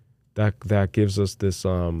fix that gives us this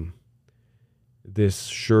this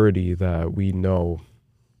surety that we know,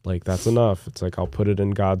 like, that's enough. It's like, I'll put it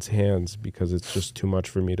in God's hands because it's just too much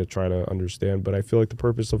for me to try to understand. But I feel like the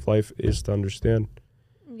purpose of life is to understand.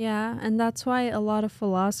 Yeah, and that's why a lot of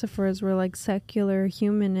philosophers were like secular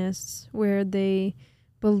humanists, where they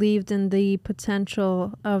believed in the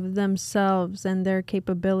potential of themselves and their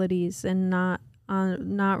capabilities, and not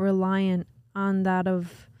reliant on that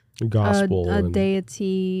of gospel, a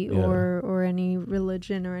deity or any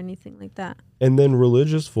religion or anything like that. And then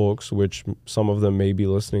religious folks, which some of them may be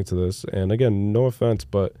listening to this, and again, no offense,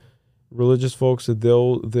 but religious folks,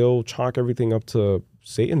 they'll chalk everything up to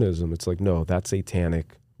Satanism. It's like, no, that's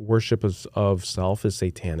satanic. Worship of self is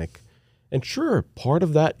satanic. And sure, part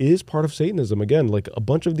of that is part of Satanism. Again, like a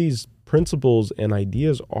bunch of these principles and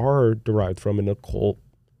ideas are derived from an occult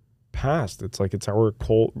past. It's like it's our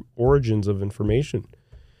occult origins of information.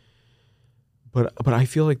 But I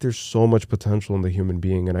feel like there's so much potential in the human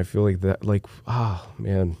being, and I feel like that, like,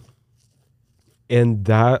 man. And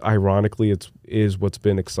that, ironically, is what's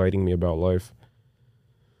been exciting me about life.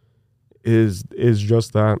 Is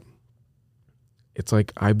just that. It's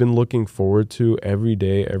like I've been looking forward to every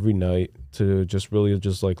day, every night, to just really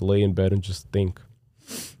just like lay in bed and just think,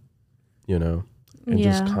 and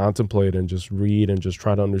just contemplate and just read and just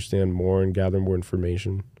try to understand more and gather more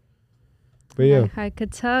information. But yeah, I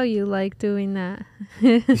could tell you like doing that.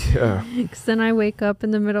 Yeah. Because then I wake up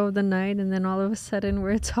in the middle of the night and then all of a sudden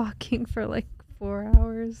we're talking for like 4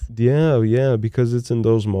 hours. Yeah, because it's in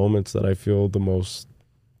those moments that I feel the most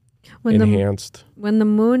enhanced. When the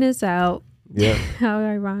moon is out. Yeah. How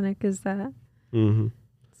ironic is that? Mm-hmm.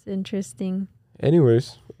 It's interesting.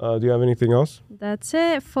 Anyways, do you have anything else? That's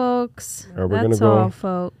it, folks. All right, That's all,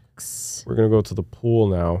 folks. We're going to go to the pool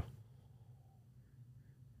now.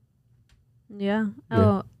 Yeah.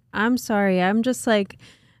 Oh, I'm sorry. I'm just like,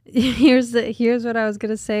 here's what I was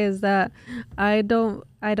going to say is that I don't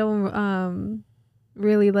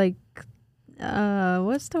really like,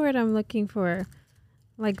 what's the word I'm looking for?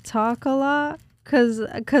 Like talk a lot. Cause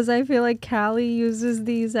I feel like Callie uses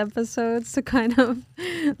these episodes to kind of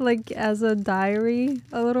like as a diary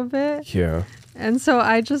a little bit. Yeah. And so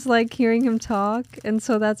I just like hearing him talk. And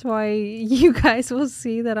so that's why you guys will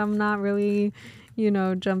see that I'm not really,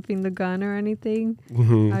 jumping the gun or anything.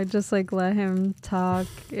 Mm-hmm. I just like let him talk.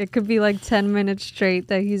 It could be like 10 minutes straight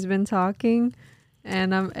that he's been talking.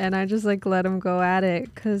 And I just like let him go at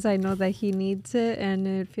it because I know that he needs it and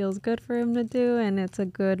it feels good for him to do, and it's a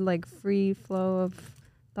good like free flow of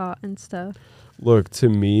thought and stuff. Look, to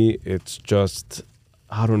me, it's just,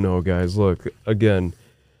 I don't know, guys. Look, again,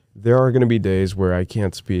 there are going to be days where I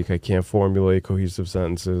can't speak, I can't formulate cohesive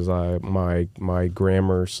sentences, my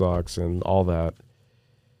grammar sucks and all that.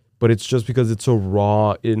 But it's just because it's a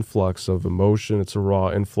raw influx of emotion. It's a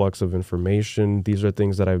raw influx of information. These are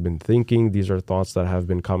things that I've been thinking. These are thoughts that have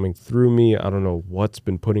been coming through me. I don't know what's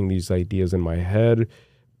been putting these ideas in my head.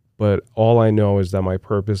 But all I know is that my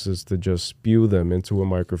purpose is to just spew them into a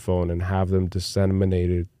microphone and have them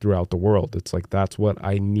disseminated throughout the world. It's like that's what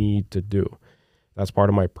I need to do. That's part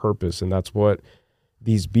of my purpose. And that's what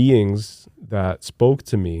these beings that spoke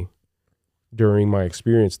to me during my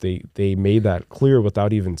experience, they made that clear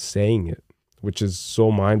without even saying it, which is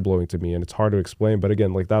so mind-blowing to me, and it's hard to explain. But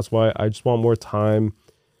again, like that's why I just want more time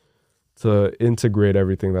to integrate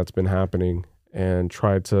everything that's been happening and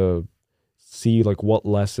try to see like what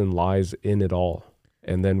lesson lies in it all.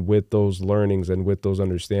 And then with those learnings and with those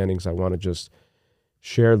understandings, I want to just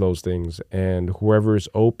share those things. And whoever is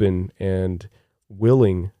open and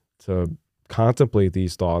willing to contemplate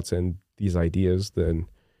these thoughts and these ideas, then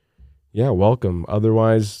yeah, welcome.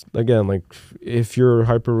 Otherwise, again, like if you're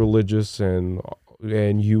hyper religious and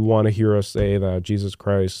you want to hear us say that Jesus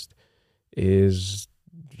Christ is,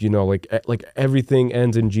 like everything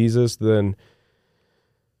ends in Jesus, then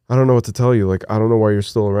I don't know what to tell you. Like, I don't know why you're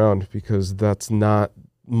still around, because that's not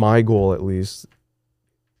my goal, at least,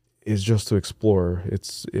 is just to explore.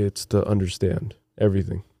 It's to understand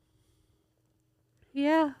everything.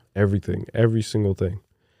 Yeah. Everything, every single thing.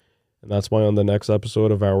 And that's why on the next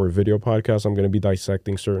episode of our video podcast, I'm going to be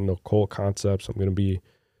dissecting certain occult concepts. I'm going to be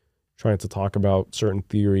trying to talk about certain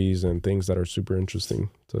theories and things that are super interesting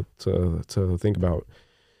to think about.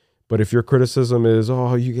 But if your criticism is,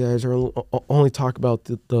 you guys are only talk about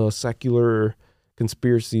the secular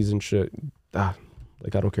conspiracies and shit, I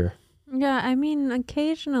don't care. Yeah, I mean,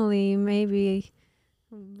 occasionally maybe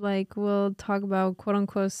like we'll talk about quote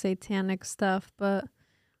unquote satanic stuff, but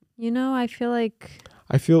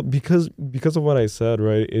I feel because of what I said,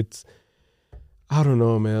 right? It's, I don't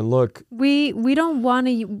know, man. Look, we don't want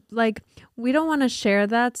to share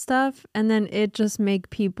that stuff and then it just make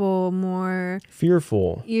people more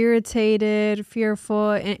fearful, irritated,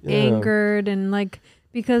 fearful, and angered, and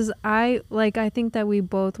because I think that we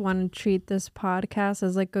both want to treat this podcast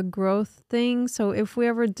as like a growth thing. So if we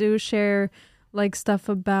ever do share like stuff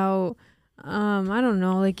about I don't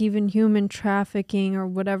know, like even human trafficking or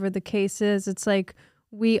whatever the case is, it's like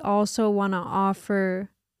we also want to offer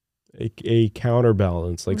a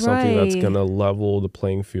counterbalance, like something that's going to level the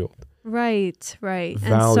playing field. Right. value.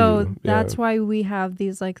 And so that's why we have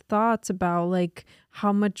these like thoughts about like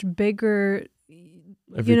how much bigger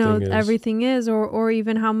everything is or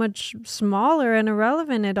even how much smaller and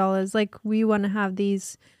irrelevant it all is. Like we want to have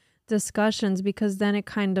these discussions because then it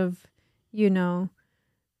kind of,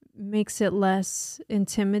 makes it less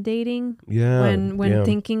intimidating when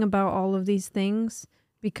thinking about all of these things,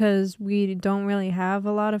 because we don't really have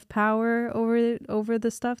a lot of power over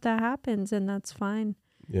the stuff that happens, and that's fine.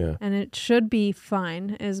 Yeah. And it should be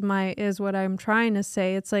fine is what I'm trying to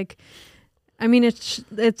say. It's like, I mean,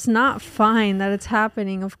 it's not fine that it's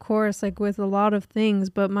happening, of course, like with a lot of things.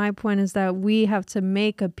 But my point is that we have to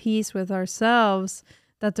make a peace with ourselves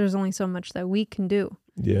that there's only so much that we can do.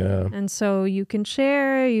 Yeah. And so you can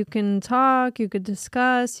share, you can talk, you could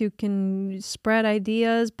discuss, you can spread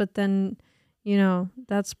ideas, but then,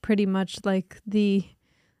 that's pretty much like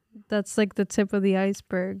that's like the tip of the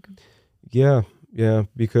iceberg. Yeah. Yeah.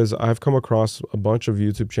 Because I've come across a bunch of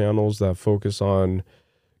YouTube channels that focus on,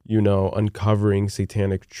 uncovering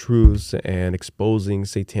satanic truths and exposing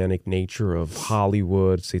satanic nature of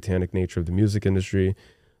Hollywood, satanic nature of the music industry.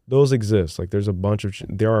 Those exist. Like there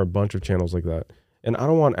are a bunch of channels like that. And I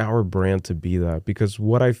don't want our brand to be that, because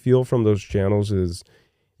what I feel from those channels is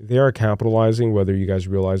they are capitalizing, whether you guys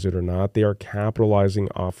realize it or not, they are capitalizing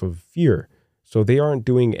off of fear. So they aren't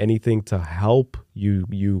doing anything to help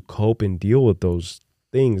you cope and deal with those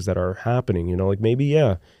things that are happening. Like maybe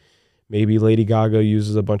Lady Gaga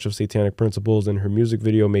uses a bunch of satanic principles in her music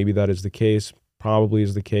video. Maybe that is the case. Probably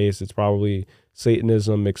is the case. It's probably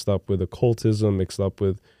Satanism mixed up with occultism, mixed up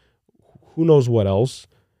with who knows what else.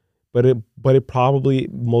 But it probably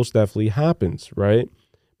most definitely happens, right?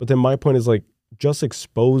 But then my point is like just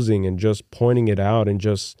exposing and just pointing it out and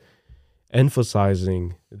just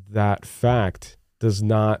emphasizing that fact does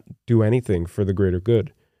not do anything for the greater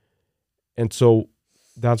good. And so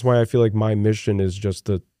that's why I feel like my mission is just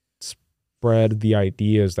to spread the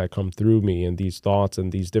ideas that come through me and these thoughts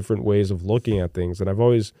and these different ways of looking at things. And I've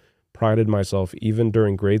always prided myself, even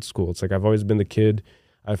during grade school. It's like I've always been the kid,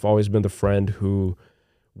 I've always been the friend who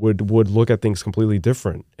would look at things completely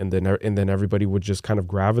different, and then everybody would just kind of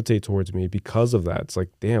gravitate towards me because of that. It's like,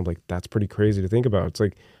 damn, like that's pretty crazy to think about. It's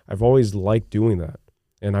like I've always liked doing that,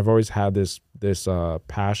 and I've always had this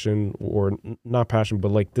passion, or not passion,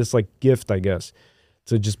 but like this like gift, I guess,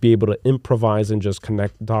 to just be able to improvise and just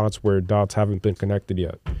connect dots where dots haven't been connected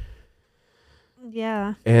yet.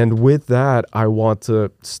 Yeah. And with that, I want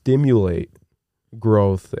to stimulate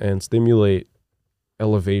growth and stimulate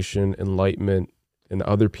elevation, enlightenment in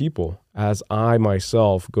other people as I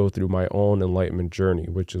myself go through my own enlightenment journey,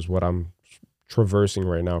 which is what I'm traversing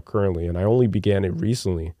right now currently. And I only began it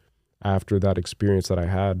recently after that experience that I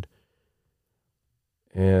had.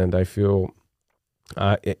 And I feel,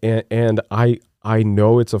 and I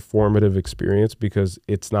know it's a formative experience because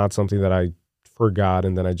it's not something that I forgot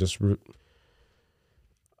and then I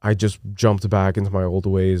just jumped back into my old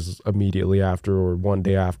ways immediately after or one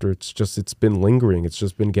day after. It's been lingering. It's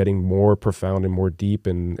just been getting more profound and more deep,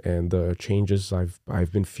 and the changes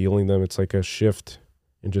I've been feeling them. It's like a shift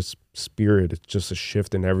in just spirit. It's just a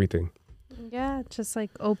shift in everything. Yeah, just like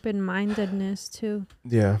open-mindedness too.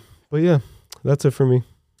 Yeah. But yeah, that's it for me.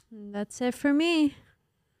 That's it for me.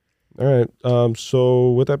 All right.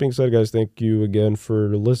 So with that being said, guys, thank you again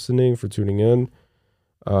for listening, for tuning in.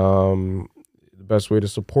 The best way to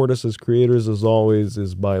support us as creators, as always,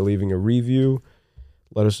 is by leaving a review.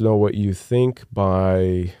 Let us know what you think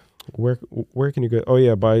by where can you go? Oh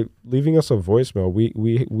yeah, by leaving us a voicemail.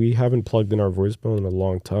 We haven't plugged in our voicemail in a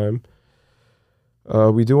long time.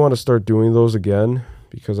 We do want to start doing those again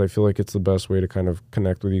because I feel like it's the best way to kind of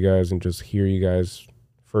connect with you guys and just hear you guys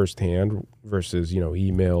firsthand versus,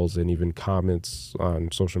 emails and even comments on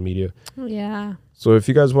social media. Yeah. So if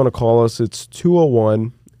you guys want to call us, it's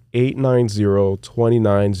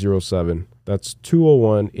 201-890-2907. That's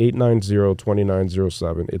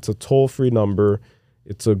 201-890-2907. It's a toll-free number.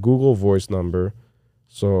 It's a Google Voice number.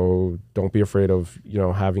 So don't be afraid of,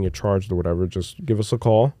 having it charged or whatever. Just give us a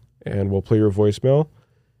call and we'll play your voicemail.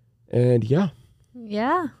 And yeah.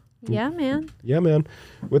 Yeah. Yeah, man. Yeah, man.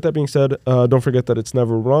 With that being said, don't forget that it's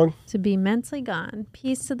never wrong to be mentally gone.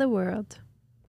 Peace to the world.